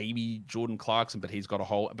 maybe Jordan Clarkson, but he's got a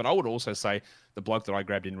hole. But I would also say the bloke that I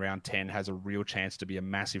grabbed in round 10 has a real chance to be a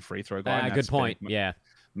massive free throw guy. Good point.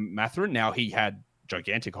 Mathurin. Now, he had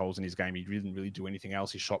gigantic holes in his game. He didn't really do anything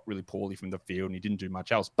else. He shot really poorly from the field and he didn't do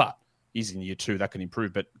much else. But he's in year 2. That can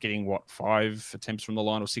improve. But getting 5 attempts from the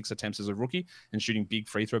line or 6 attempts as a rookie and shooting big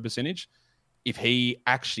free throw percentage, if he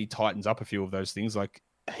actually tightens up a few of those things,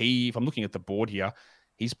 if I'm looking at the board here,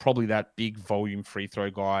 he's probably that big volume free throw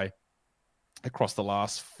guy across the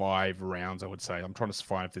last 5 rounds, I would say. I'm trying to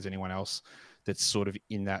find if there's anyone else that's sort of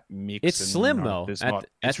in that mix. It's slim, though.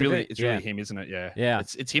 It's really him, isn't it? Yeah.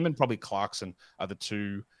 It's him and probably Clarkson are the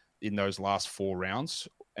two in those last 4 rounds.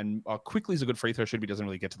 And Quickly is a good free throw shooter, but he doesn't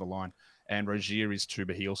really get to the line. And Rozier is too,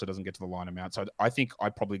 but he also doesn't get to the line amount. So I think I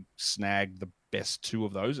probably snagged the best 2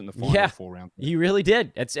 of those in the final 4 rounds. You really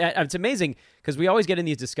did. It's amazing, because we always get in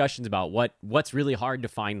these discussions about what's really hard to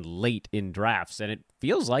find late in drafts, and it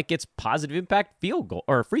feels like it's positive impact field goal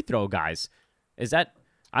or free throw guys. Is that?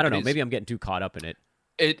 I don't know. Maybe I'm getting too caught up in it.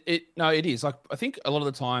 No, it is. I think a lot of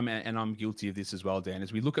the time, and I'm guilty of this as well, Dan,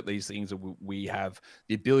 is we look at these things and we have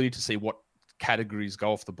the ability to see what categories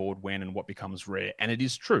go off the board when and what becomes rare. And it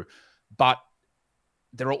is true. But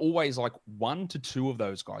there are always 1 to 2 of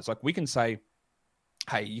those guys. We can say,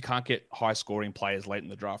 hey, you can't get high scoring players late in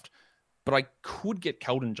the draft, but I could get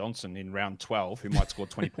Keldon Johnson in round 12 who might score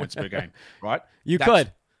 20 points per game, right? You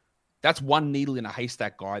could. That's one needle in a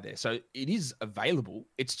haystack guy there. So it is available.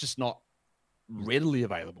 It's just not readily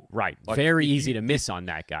available. Right. Very easy to miss on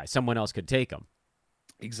that guy. Someone else could take him.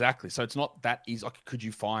 Exactly. So it's not that easy. Could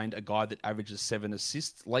you find a guy that averages 7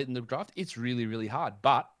 assists late in the draft? It's really, really hard.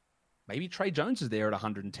 But maybe Trey Jones is there at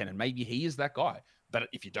 110 and maybe he is that guy. But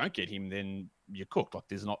if you don't get him, then you're cooked.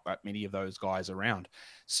 There's not that many of those guys around.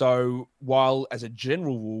 So while as a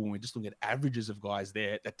general rule, when we're just looking at averages of guys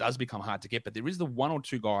there, that does become hard to get. But there is the 1 or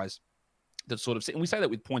 2 guys that sort of, and we say that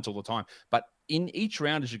with points all the time, but in each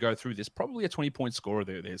round as you go through, there's probably a 20-point scorer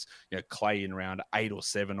there. There's Clay in round 8 or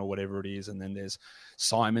 7 or whatever it is, and then there's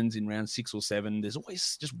Simons in round 6 or 7. There's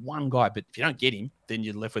always just one guy, but if you don't get him, then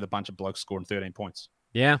you're left with a bunch of blokes scoring 13 points.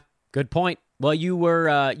 Yeah, good point. Well, you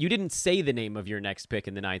didn't say the name of your next pick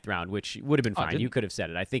in the 9th round, which would have been fine. You could have said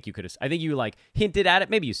it. I think you could have. I think you hinted at it.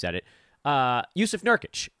 Maybe you said it. Yusuf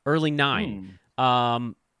Nurkic, early 9.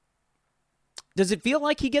 Does it feel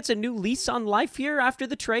like he gets a new lease on life here after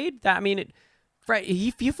the trade?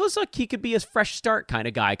 He feels like he could be a fresh start kind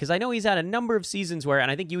of guy, because I know he's had a number of seasons where, and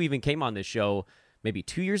I think you even came on this show maybe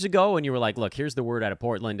 2 years ago, and you were like, look, here's the word out of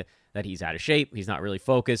Portland that he's out of shape, he's not really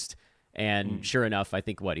focused, and sure enough, I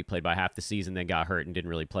think he played by half the season, then got hurt and didn't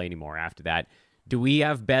really play anymore after that. Do we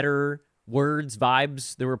have better words,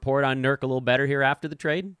 vibes, the report on Nurk a little better here after the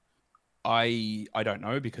trade? I don't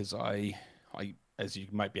know, because as you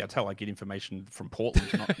might be able to tell, I get information from Portland,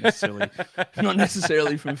 not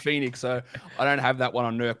necessarily from Phoenix. So I don't have that one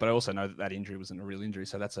on Nurk, but I also know that injury wasn't a real injury,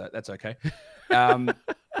 so that's okay.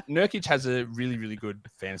 Nurkic has a really, really good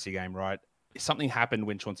fantasy game, right? Something happened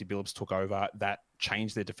when Chauncey Billups took over that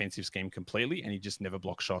changed their defensive scheme completely, and he just never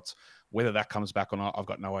blocked shots. Whether that comes back or not, I've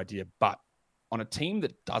got no idea. But on a team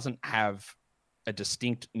that doesn't have a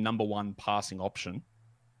distinct number one passing option,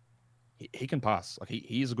 he can pass. Like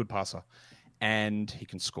he is a good passer, and he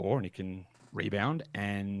can score and he can rebound.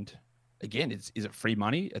 And again, is it free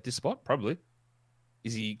money at this spot? Probably.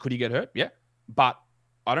 Could he get hurt? Yeah, but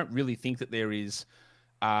I don't really think that there is.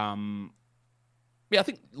 I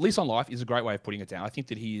think lease on life is a great way of putting it down. I think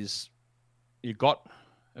that I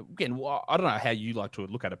don't know how you like to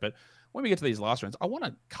look at it, but when we get to these last rounds, I want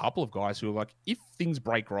a couple of guys who are like, if things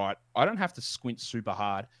break right, I don't have to squint super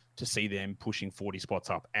hard to see them pushing 40 spots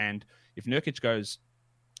up. And if Nurkic goes,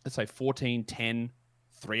 let's say 14, 10,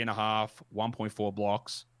 3.5, 1.4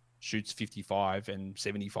 blocks, shoots 55 and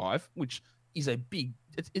 75, which is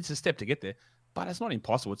it's a step to get there. But it's not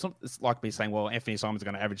impossible. It's like me saying, well, Anthony Simons are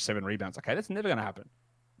going to average 7 rebounds. Okay, that's never going to happen.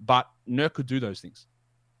 But Nurk could do those things.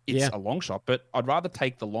 It's a long shot, but I'd rather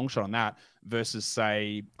take the long shot on that versus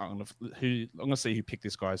say, I'm going to see who picked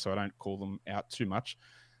this guy so I don't call them out too much.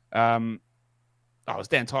 It's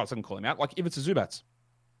Dan Titus. I can call him out. Like if it's a Zubats.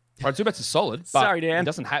 Right, Zubats is solid, but sorry, Dan.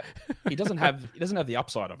 he doesn't have the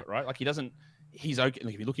upside of it, right? Like he's okay.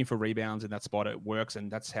 Like if you're looking for rebounds in that spot, it works,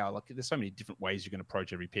 and that's how. Like, there's so many different ways you can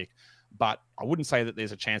approach every pick. But I wouldn't say that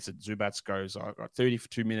there's a chance that Zubats goes 30 for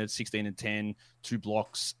 2 minutes, 16 and 10, 2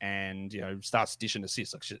 blocks, and starts dishing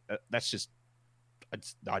assists. Like, that's just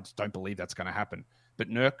I just don't believe that's going to happen. But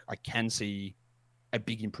Nurk, I can see a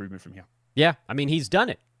big improvement from here. Yeah, I mean he's done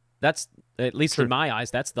it. That's at least True. in my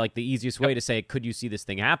eyes. That's like the easiest way to say, could you see this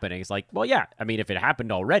thing happening? It's like, well, yeah. I mean, if it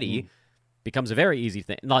happened already. Becomes a very easy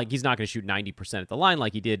thing. Like, he's not going to shoot 90% at the line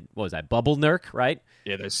like he did, what was that, Bubble Nurk, right?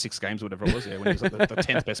 Yeah, those 6 games, whatever it was, when he was like the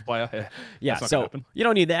 10th best player. Yeah, so you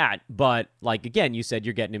don't need that. But, like, again, you said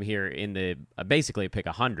you're getting him here in the basically a pick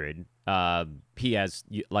 100. He has,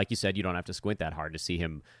 like you said, you don't have to squint that hard to see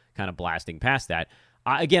him kind of blasting past that.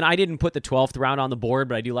 Again, I didn't put the 12th round on the board,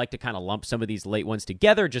 but I do like to kind of lump some of these late ones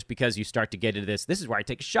together just because you start to get into this is where I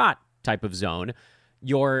take a shot type of zone.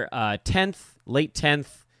 Your 10th, late 10th,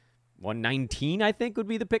 119, I think, would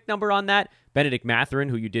be the pick number on that. Benedict Mathurin,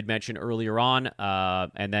 who you did mention earlier on.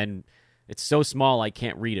 And then it's so small I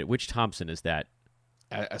can't read it. Which Thompson is that?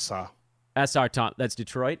 SR Thompson. That's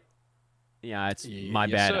Detroit? Yeah, it's my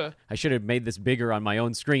bad. Sir. I should have made this bigger on my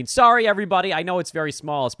own screen. Sorry, everybody. I know it's very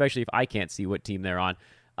small, especially if I can't see what team they're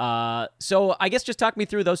on. So I guess just talk me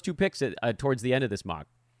through those 2 picks towards the end of this mock.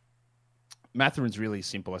 Mathurin's really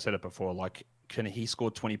simple. I said it before. Like, can he score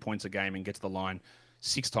 20 points a game and get to the line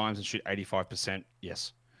 6 times and shoot 85%?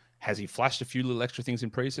 Yes. Has he flashed a few little extra things in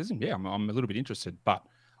preseason? Yeah, I'm a little bit interested. But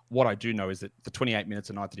what I do know is that the 28 minutes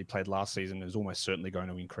a night that he played last season is almost certainly going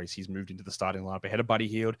to increase. He's moved into the starting lineup ahead of Buddy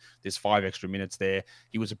Hield. There's 5 extra minutes there.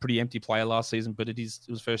 He was a pretty empty player last season, but it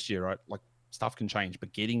was first year, right? Like, stuff can change.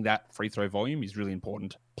 But getting that free throw volume is really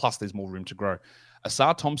important. Plus, there's more room to grow.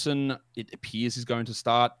 Asar Thompson, it appears he's going to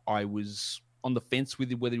start. I was on the fence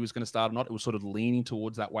with whether he was going to start or not. It was sort of leaning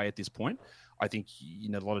towards that way at this point. I think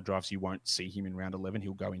a lot of drafts you won't see him in round 11.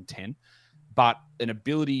 He'll go in 10. But an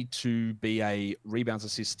ability to be a rebounds,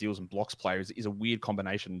 assists, steals, and blocks player is a weird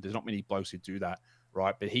combination. There's not many blokes who do that,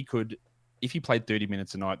 right? But he could, if he played 30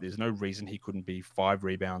 minutes a night, there's no reason he couldn't be 5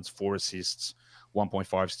 rebounds, 4 assists,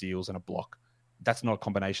 1.5 steals, and a block. That's not a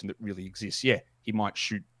combination that really exists. Yeah, he might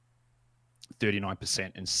shoot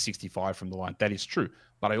 39% and 65 from the line. That is true.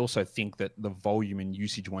 But I also think that the volume and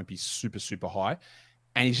usage won't be super, super high.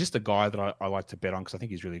 And he's just a guy that I like to bet on because I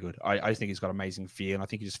think he's really good. I think he's got amazing fear, and I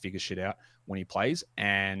think he just figures shit out when he plays.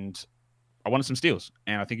 And I wanted some steals,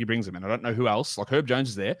 and I think he brings them. And I don't know who else. Like, Herb Jones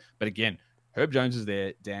is there. But again, Herb Jones is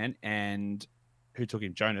there, Dan. And who took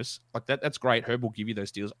him? Jonas. Like, that's great. Herb will give you those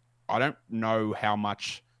steals. I don't know how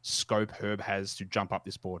much scope Herb has to jump up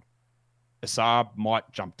this board. Asar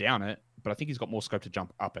might jump down it, but I think he's got more scope to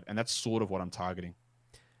jump up it. And that's sort of what I'm targeting.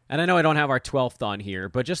 And I know I don't have our 12th on here,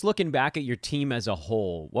 but just looking back at your team as a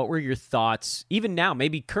whole, what were your thoughts, even now,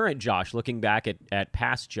 maybe current Josh, looking back at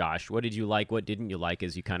past Josh? What did you like? What didn't you like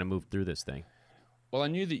as you kind of moved through this thing? Well, I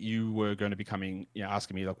knew that you were going to be coming,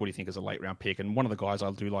 asking me, like, what do you think is a late round pick? And one of the guys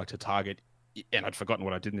I do like to target, and I'd forgotten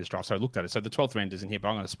what I did in this draft, so I looked at it. So the 12th round isn't here, but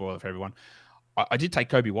I'm going to spoil it for everyone. I did take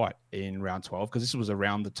Kobe White in round 12 because this was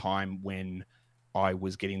around the time when I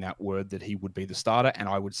was getting that word that he would be the starter. And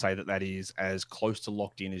I would say that is as close to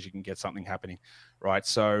locked in as you can get something happening, right?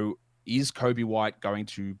 So is Kobe White going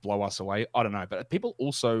to blow us away? I don't know. But people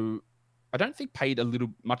also I don't think paid a little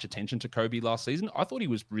much attention to Kobe last season. I thought he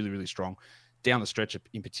was really, really strong down the stretch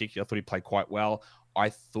in particular. I thought he played quite well. I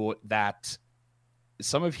thought that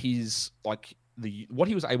some of his, like what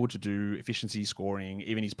he was able to do, efficiency, scoring,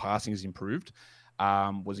 even his passing has improved,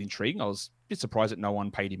 was intriguing. I was a bit surprised that no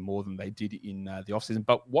one paid him more than they did in the offseason.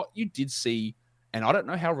 But what you did see, and I don't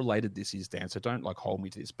know how related this is, Dan, so don't like hold me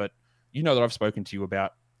to this, but you know that I've spoken to you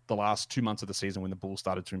about the last 2 months of the season when the Bulls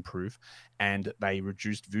started to improve and they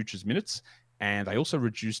reduced Vooch's minutes and they also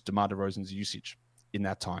reduced DeMar DeRozan's usage in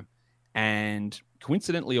that time. And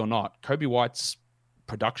coincidentally or not, Kobe White's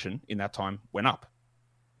production in that time went up.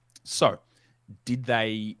 So did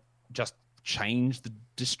they just change the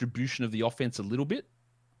distribution of the offense a little bit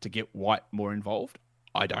to get White more involved?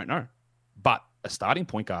 I don't know. But a starting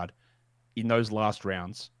point guard in those last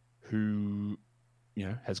rounds who,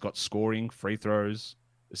 has got scoring, free throws,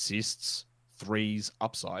 assists, threes,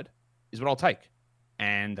 upside is what I'll take.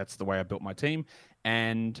 And that's the way I built my team.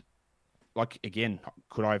 And again,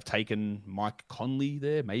 could I have taken Mike Conley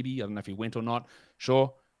there? Maybe. I don't know if he went or not.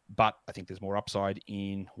 Sure. But I think there's more upside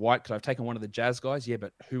in White. Could I have taken one of the Jazz guys? Yeah,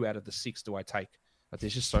 but who out of the 6 do I take?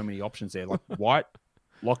 There's just so many options there. Like White,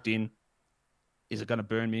 locked in. Is it going to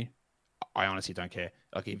burn me? I honestly don't care.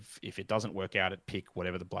 If it doesn't work out at pick,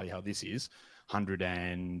 whatever the bloody hell this is, 100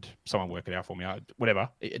 and someone work it out for me. Whatever.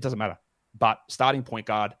 It doesn't matter. But starting point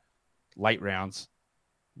guard, late rounds,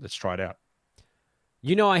 let's try it out.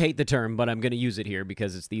 I hate the term, but I'm going to use it here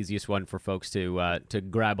because it's the easiest one for folks to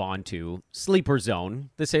grab onto. Sleeper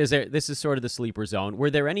zone. This is sort of the sleeper zone. Were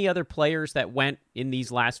there any other players that went in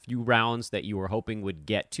these last few rounds that you were hoping would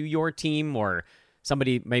get to your team, or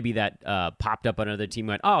somebody maybe that popped up on another team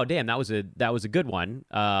and went, oh damn, that was a good one?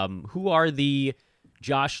 Who are the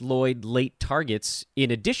Josh Lloyd late targets in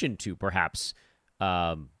addition to perhaps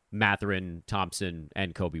Mathurin, Thompson,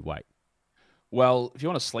 and Kobe White? Well, if you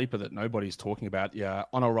want a sleeper that nobody's talking about, yeah,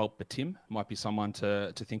 Honorable Batim might be someone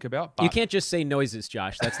to think about. But you can't just say noises,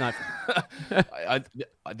 Josh. That's not.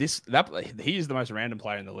 He is the most random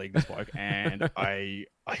player in the league, this bloke, and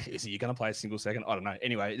is he going to play a single second? I don't know.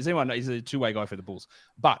 Anyway, does anyone know? He's a two-way guy for the Bulls.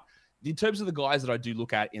 But in terms of the guys that I do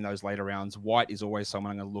look at in those later rounds, White is always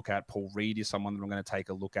someone I'm going to look at. Paul Reed is someone that I'm going to take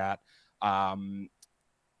a look at.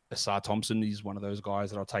 Asar Thompson is one of those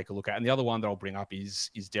guys that I'll take a look at. And the other one that I'll bring up is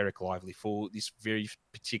Derek Lively for this very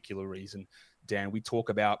particular reason. Dan, we talk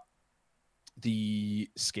about the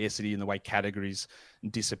scarcity and the way categories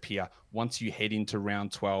disappear. Once you head into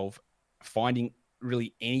round 12, finding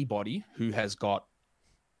really anybody who has got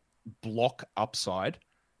block upside,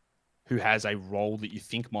 who has a role that you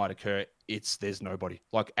think might occur, there's nobody.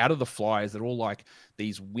 Like out of the Flyers, they're all like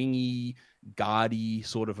these wingy, guardy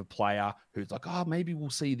sort of a player who's like, oh, maybe we'll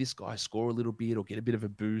see this guy score a little bit or get a bit of a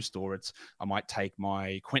boost, or I might take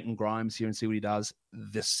my Quentin Grimes here and see what he does.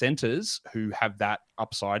 The centers who have that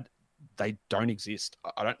upside, they don't exist.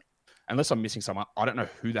 Unless I'm missing someone, I don't know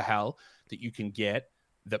who the hell that you can get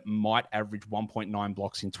that might average 1.9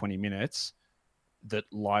 blocks in 20 minutes that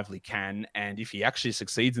Lively can. And if he actually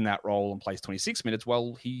succeeds in that role and plays 26 minutes,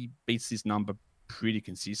 well, he beats this number pretty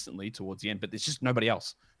consistently towards the end. But there's just nobody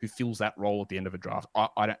else who fills that role at the end of a draft.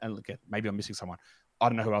 I don't, and look at, maybe I'm missing someone. I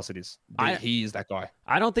don't know who else it is. He is that guy.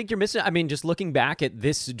 I don't think you're missing. I mean, just looking back at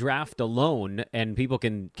this draft alone, and people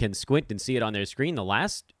can squint and see it on their screen, the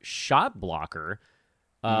last shot blocker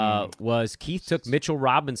was Keith took Mitchell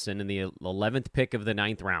Robinson in the 11th pick of the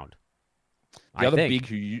 9th round. The other big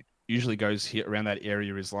who usually goes here around that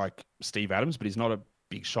area is like Steve Adams, but he's not a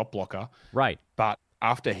big shot blocker. Right. But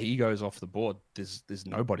after he goes off the board, there's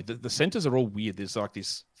nobody. The centers are all weird. There's like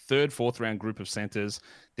this 3rd, 4th round group of centers.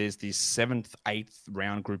 There's this 7th, 8th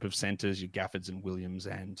round group of centers, your Gaffords and Williams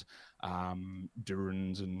and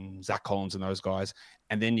Durans and Zach Collins and those guys.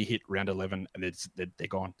 And then you hit round 11 and they're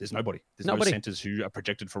gone. There's nobody. There's no centers who are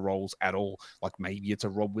projected for roles at all. Like maybe it's a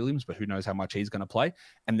Rob Williams, but who knows how much he's going to play.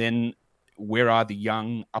 And then where are the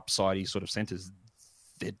young upsidey sort of centers?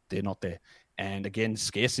 They're not there. And again,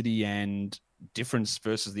 scarcity and difference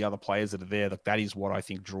versus the other players that are there, that is what I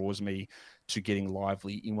think draws me to getting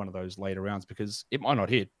Lively in one of those later rounds, because it might not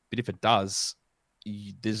hit, but if it does,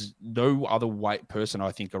 there's no other person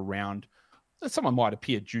I think around that someone might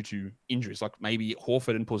appear due to injuries. Like maybe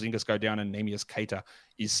Horford and Porzingis go down and Neemias Keita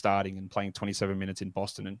is starting and playing 27 minutes in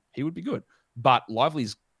Boston, and he would be good. But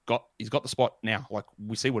Lively's got the spot now. Like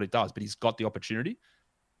we see what it does, but he's got the opportunity,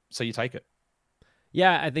 so you take it.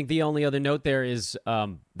 Yeah, I think the only other note there is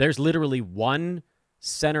there's literally one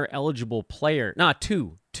center-eligible player,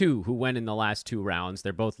 two who went in the last 2 rounds.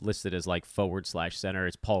 They're both listed as like forward/center.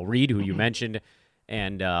 It's Paul Reed, who you mentioned,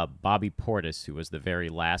 and Bobby Portis, who was the very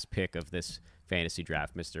last pick of this fantasy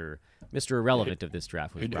draft, Mr. Mr. Irrelevant of this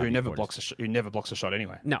draft was who never blocks a shot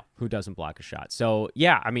anyway. No, who doesn't block a shot? So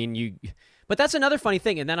yeah, I mean but that's another funny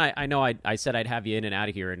thing. And then I know I said I'd have you in and out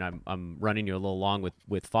of here, and I'm running you a little long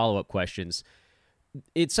with follow-up questions.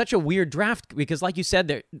 It's such a weird draft because, like you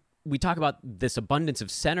said, we talk about this abundance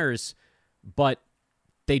of centers, but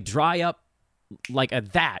they dry up like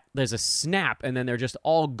at that. There's a snap, and then they're just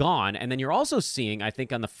all gone. And then you're also seeing, I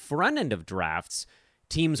think, on the front end of drafts,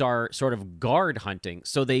 teams are sort of guard hunting,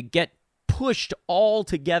 so they get pushed all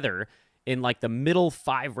together in like the middle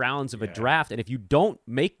 5 rounds of a draft. And if you don't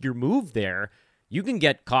make your move there, you can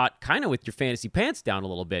get caught kind of with your fantasy pants down a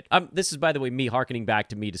little bit. This is, by the way, me hearkening back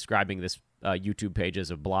to me describing this YouTube page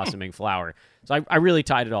as a blossoming flower. So I really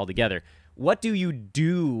tied it all together. What do you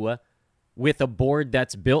do with a board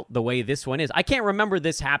that's built the way this one is? I can't remember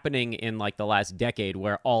this happening in like the last decade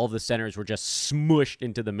where all the centers were just smushed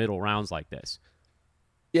into the middle rounds like this.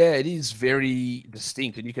 Yeah, it is very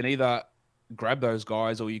distinct. And you can either grab those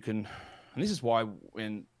guys or you can... And this is why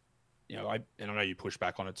when, I know you push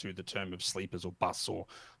back on it too, the term of sleepers or busts or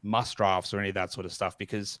must drafts or any of that sort of stuff,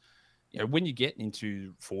 because, when you get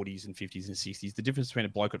into 40s and 50s and 60s, the difference between a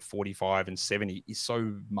bloke at 45 and 70 is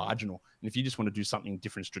so marginal. And if you just want to do something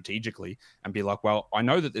different strategically and be like, well, I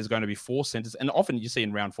know that there's going to be 4 centers, and often you see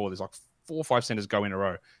in round 4, there's like 4 or 5 centers go in a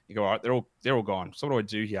row. You go, all right, they're all gone. So what do I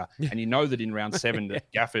do here? And you know that in round 7, that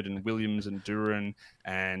Gafford and Williams and Duran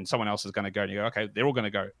and someone else is going to go. And you go, okay, they're all going to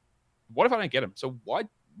go. What if I don't get them? So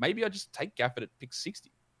maybe I just take Gafford at pick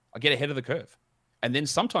 60. I get ahead of the curve. And then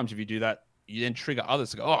sometimes if you do that, you then trigger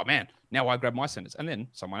others to go, oh man, now I grab my centers. And then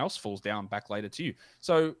someone else falls down back later to you.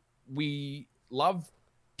 So we love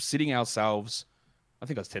sitting ourselves. I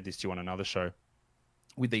think I said this to you on another show,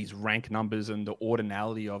 with these rank numbers and the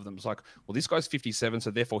ordinality of them. It's like, well, this guy's 57,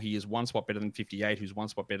 so therefore he is 1 spot better than 58, who's 1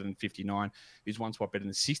 spot better than 59, who's 1 spot better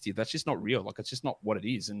than 60. That's just not real. Like, it's just not what it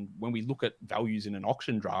is. And when we look at values in an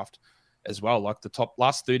auction draft as well, like the top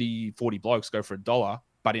last 30, 40 blokes go for $1,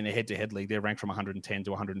 but in a head-to-head league, they're ranked from 110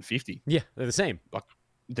 to 150. Yeah, they're the same. Like,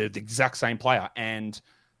 they're the exact same player. And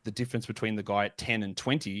the difference between the guy at 10 and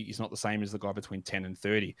 20 is not the same as the guy between 10 and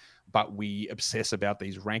 30. But we obsess about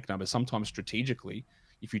these rank numbers, sometimes strategically.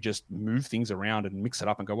 If you just move things around and mix it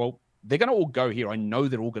up and go, well, they're going to all go here. I know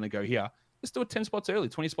they're all going to go here. Let's do it 10 spots early,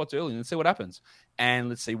 20 spots early, and let's see what happens. And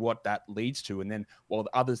let's see what that leads to. And then while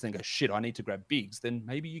the others then go, shit, I need to grab bigs, then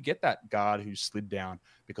maybe you get that guard who slid down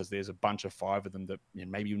because there's a bunch of 5 of them that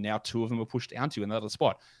maybe now 2 of them are pushed down to another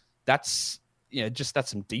spot. That's, that's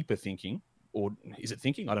some deeper thinking. Or is it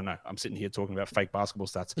thinking? I don't know. I'm sitting here talking about fake basketball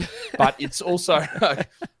stats. But it's also...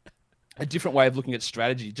 a different way of looking at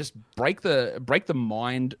strategy. Just break the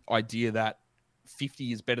mind idea that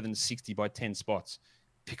 50 is better than 60 by 10 spots,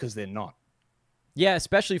 because they're not. Yeah,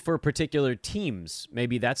 especially for particular teams.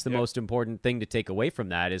 Maybe that's the most important thing to take away from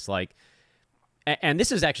that is like, and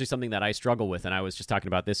this is actually something that I struggle with, and I was just talking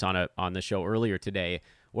about this on the show earlier today,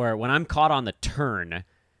 where when I'm caught on the turn,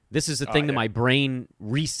 this is the thing that my brain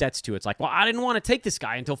resets to. It's like, well, I didn't want to take this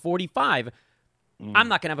guy until 45. I'm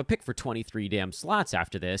not going to have a pick for 23 damn slots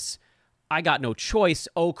after this. I got no choice.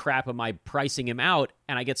 Oh, crap, am I pricing him out?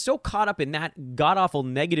 And I get so caught up in that god-awful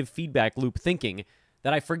negative feedback loop thinking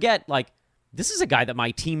that I forget, like, this is a guy that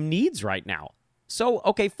my team needs right now. So,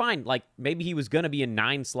 okay, fine. Like, maybe he was going to be in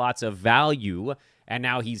 9 slots of value, and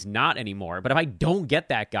now he's not anymore. But if I don't get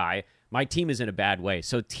that guy, my team is in a bad way.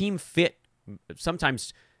 So team fit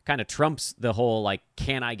sometimes kind of trumps the whole, like,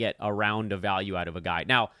 can I get a round of value out of a guy?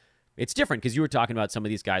 Now, it's different because you were talking about some of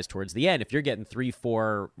these guys towards the end. If you're getting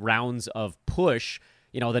 3-4 rounds of push,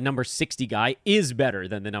 the number 60 guy is better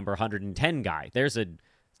than the number 110 guy. There's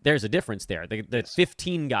a difference there. The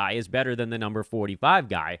 15 guy is better than the number 45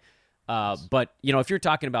 guy. But, if you're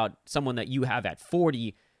talking about someone that you have at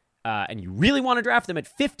 40 and you really want to draft them at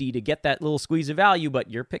 50 to get that little squeeze of value, but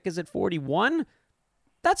your pick is at 41,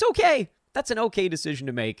 that's okay. That's an okay decision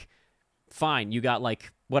to make. Fine, you got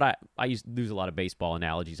like what I use a lot of baseball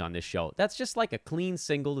analogies on this show. That's just like a clean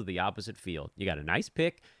single to the opposite field. You got a nice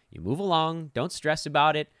pick, you move along, don't stress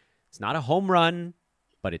about it. It's not a home run,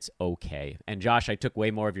 but it's okay. And Josh, I took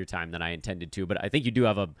way more of your time than I intended to, but I think you do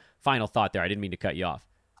have a final thought there. I didn't mean to cut you off.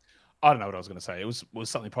 I don't know what I was going to say. It was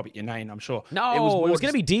something probably inane, I'm sure. No, it was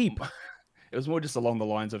going to be deep. It was more just along the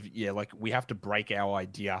lines of, like we have to break our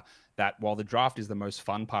idea that while the draft is the most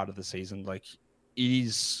fun part of the season, like it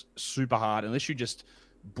is super hard. Unless you just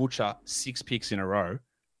butcher 6 picks in a row,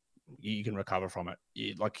 you can recover from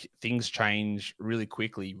it. Like things change really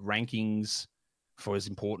quickly. Rankings, for as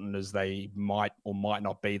important as they might or might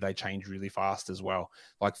not be, they change really fast as well.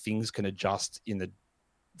 Like things can adjust in the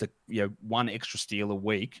one extra steal a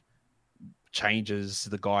week changes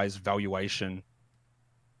the guy's valuation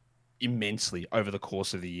immensely over the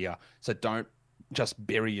course of the year. So don't just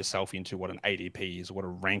bury yourself into what an ADP is, what a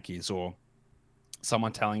rank is, or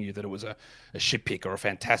someone telling you that it was a shit pick or a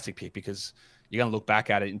fantastic pick, because you're going to look back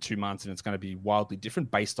at it in 2 months and it's going to be wildly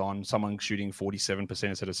different based on someone shooting 47%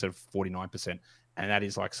 instead of 49%. And that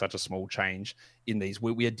is like such a small change in these.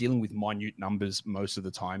 We are dealing with minute numbers most of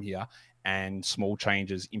the time here, and small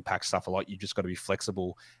changes impact stuff a lot. You just got to be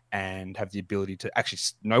flexible and have the ability to actually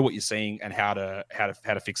know what you're seeing and how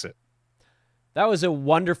to fix it. That was a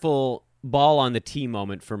wonderful ball on the tee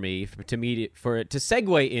moment for me, for it to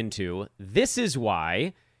segue into. This is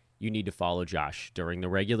why you need to follow Josh during the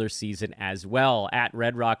regular season as well, at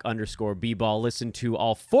RedRock_B-ball. Listen to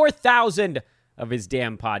all 4,000 of his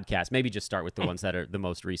damn podcasts. Maybe just start with the ones that are the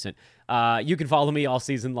most recent. You can follow me all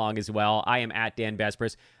season long as well. I am at Dan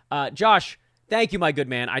Vespris. Josh, thank you, my good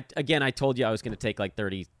man. I told you I was going to take like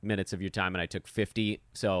 30 minutes of your time, and I took 50,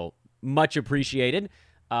 so much appreciated.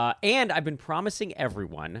 And I've been promising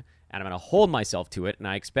everyone, and I'm going to hold myself to it, and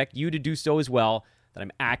I expect you to do so as well, that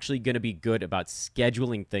I'm actually going to be good about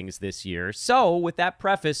scheduling things this year. So with that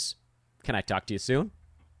preface, can I talk to you soon?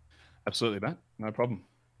 Absolutely, Matt. No problem.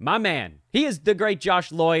 My man. He is the great Josh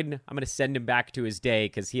Lloyd. I'm going to send him back to his day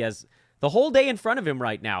because he has the whole day in front of him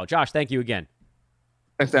right now. Josh, thank you again.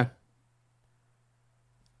 Thanks, Dan.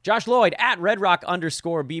 Josh Lloyd at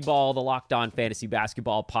RedRock_B-ball, the Locked On Fantasy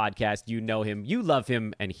Basketball Podcast. You know him, you love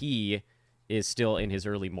him, and he is still in his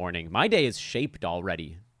early morning. My day is shaped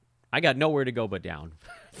already. I got nowhere to go but down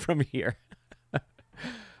from here.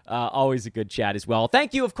 Always a good chat as well.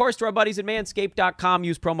 Thank you, of course, to our buddies at Manscaped.com.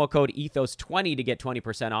 Use promo code ETHOS20 to get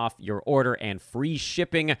 20% off your order and free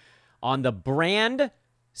shipping on the brand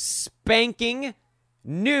spanking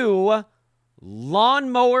new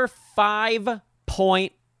Lawnmower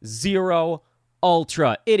 5.0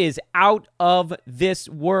 Ultra. It is out of this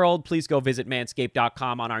world. Please go visit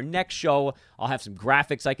Manscaped.com. On our next show, I'll have some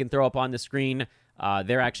graphics I can throw up on the screen.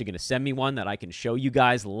 They're actually going to send me one that I can show you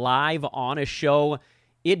guys live on a show.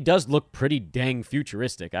 It does look pretty dang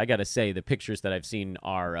futuristic. I got to say, the pictures that I've seen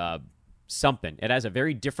are something. It has a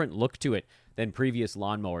very different look to it than previous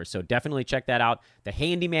lawnmowers, so definitely check that out. The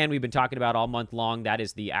Handyman we've been talking about all month long, that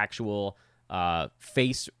is the actual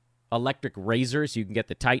face electric razor, so you can get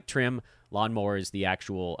the tight trim. Lawnmower is the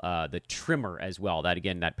actual the trimmer as well. That,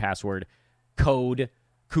 again, that password, code,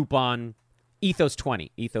 coupon,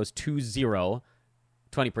 ETHOS20, ETHOS20,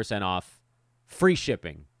 20% off, free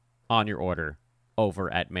shipping on your order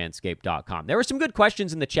over at manscaped.com. There were some good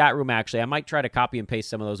questions in the chat room, actually. I might try to copy and paste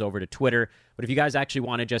some of those over to Twitter, but if you guys actually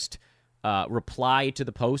want to just reply to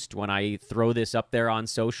the post when I throw this up there on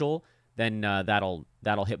social, then that'll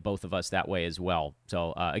hit both of us that way as well.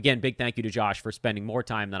 So, again, big thank you to Josh for spending more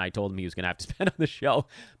time than I told him he was going to have to spend on the show,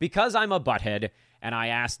 because I'm a butthead, and I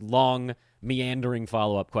asked long, meandering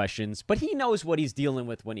follow-up questions, but he knows what he's dealing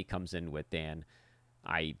with when he comes in with Dan.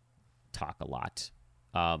 I talk a lot.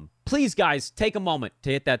 Please, guys, take a moment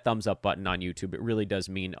to hit that thumbs up button on YouTube. It really does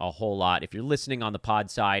mean a whole lot. If you're listening on the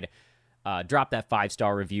pod side, drop that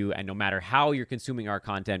 5-star review, and no matter how you're consuming our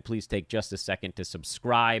content, please take just a second to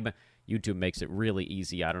subscribe. YouTube makes it really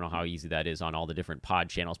easy. I don't know how easy that is on all the different pod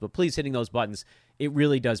channels, but please, hitting those buttons, it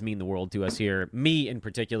really does mean the world to us here, me in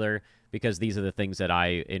particular, because these are the things that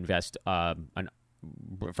I invest,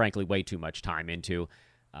 frankly, way too much time into.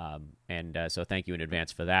 So thank you in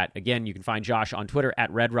advance for that. Again, you can find Josh on Twitter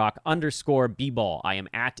at RedRock_B-ball. I am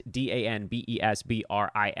at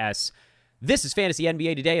DANBESBRIS. This is Fantasy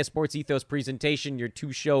NBA Today, a Sports Ethos presentation. Your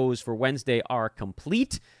 2 shows for Wednesday are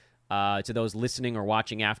complete. To those listening or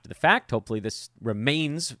watching after the fact, hopefully this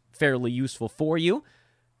remains fairly useful for you.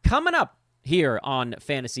 Coming up here on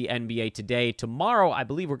Fantasy NBA Today, tomorrow, I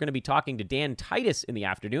believe we're going to be talking to Dan Titus in the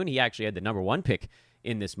afternoon. He actually had the number 1 pick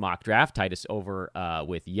in this mock draft. Titus over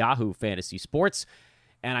with Yahoo Fantasy Sports.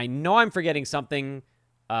 And I know I'm forgetting something.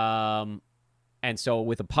 And so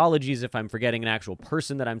with apologies if I'm forgetting an actual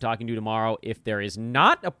person that I'm talking to tomorrow. If there is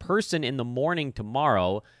not a person in the morning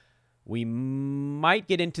tomorrow, we might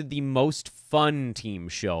get into the Most Fun Team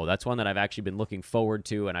show. That's one that I've actually been looking forward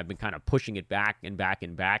to, and I've been kind of pushing it back and back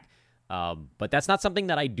and back. But that's not something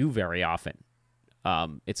that I do very often.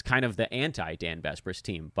 It's kind of the anti-Dan Vespris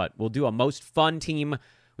team, but we'll do a Most Fun Team.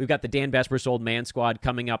 We've got the Dan Vespris Old Man Squad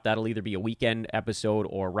coming up. That'll either be a weekend episode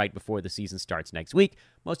or right before the season starts next week.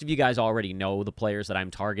 Most of you guys already know the players that I'm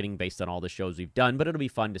targeting based on all the shows we've done, but it'll be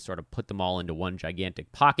fun to sort of put them all into one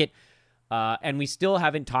gigantic pocket. And we still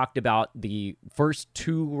haven't talked about the first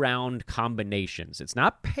 2-round combinations. It's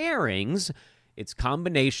not pairings, it's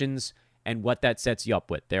combinations and what that sets you up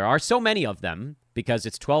with. There are so many of them because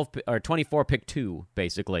it's 12 or 24 pick 2,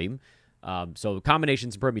 basically. So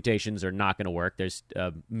combinations and permutations are not going to work. There's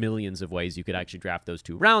millions of ways you could actually draft those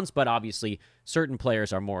 2 rounds, but obviously certain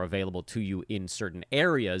players are more available to you in certain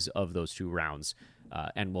areas of those 2 rounds,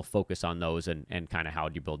 and we'll focus on those and kind of how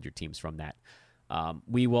you build your teams from that.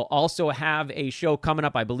 We will also have a show coming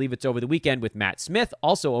up, I believe it's over the weekend, with Matt Smith,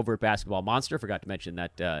 also over at Basketball Monster. Forgot to mention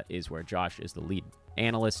that is where Josh is the lead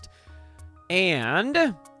analyst. And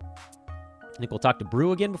I think we'll talk to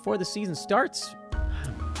Brew again before the season starts.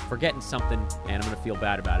 Forgetting something, and I'm going to feel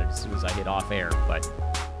bad about it as soon as I hit off air, but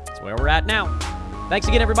that's where we're at now. Thanks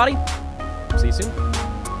again, everybody. See you soon.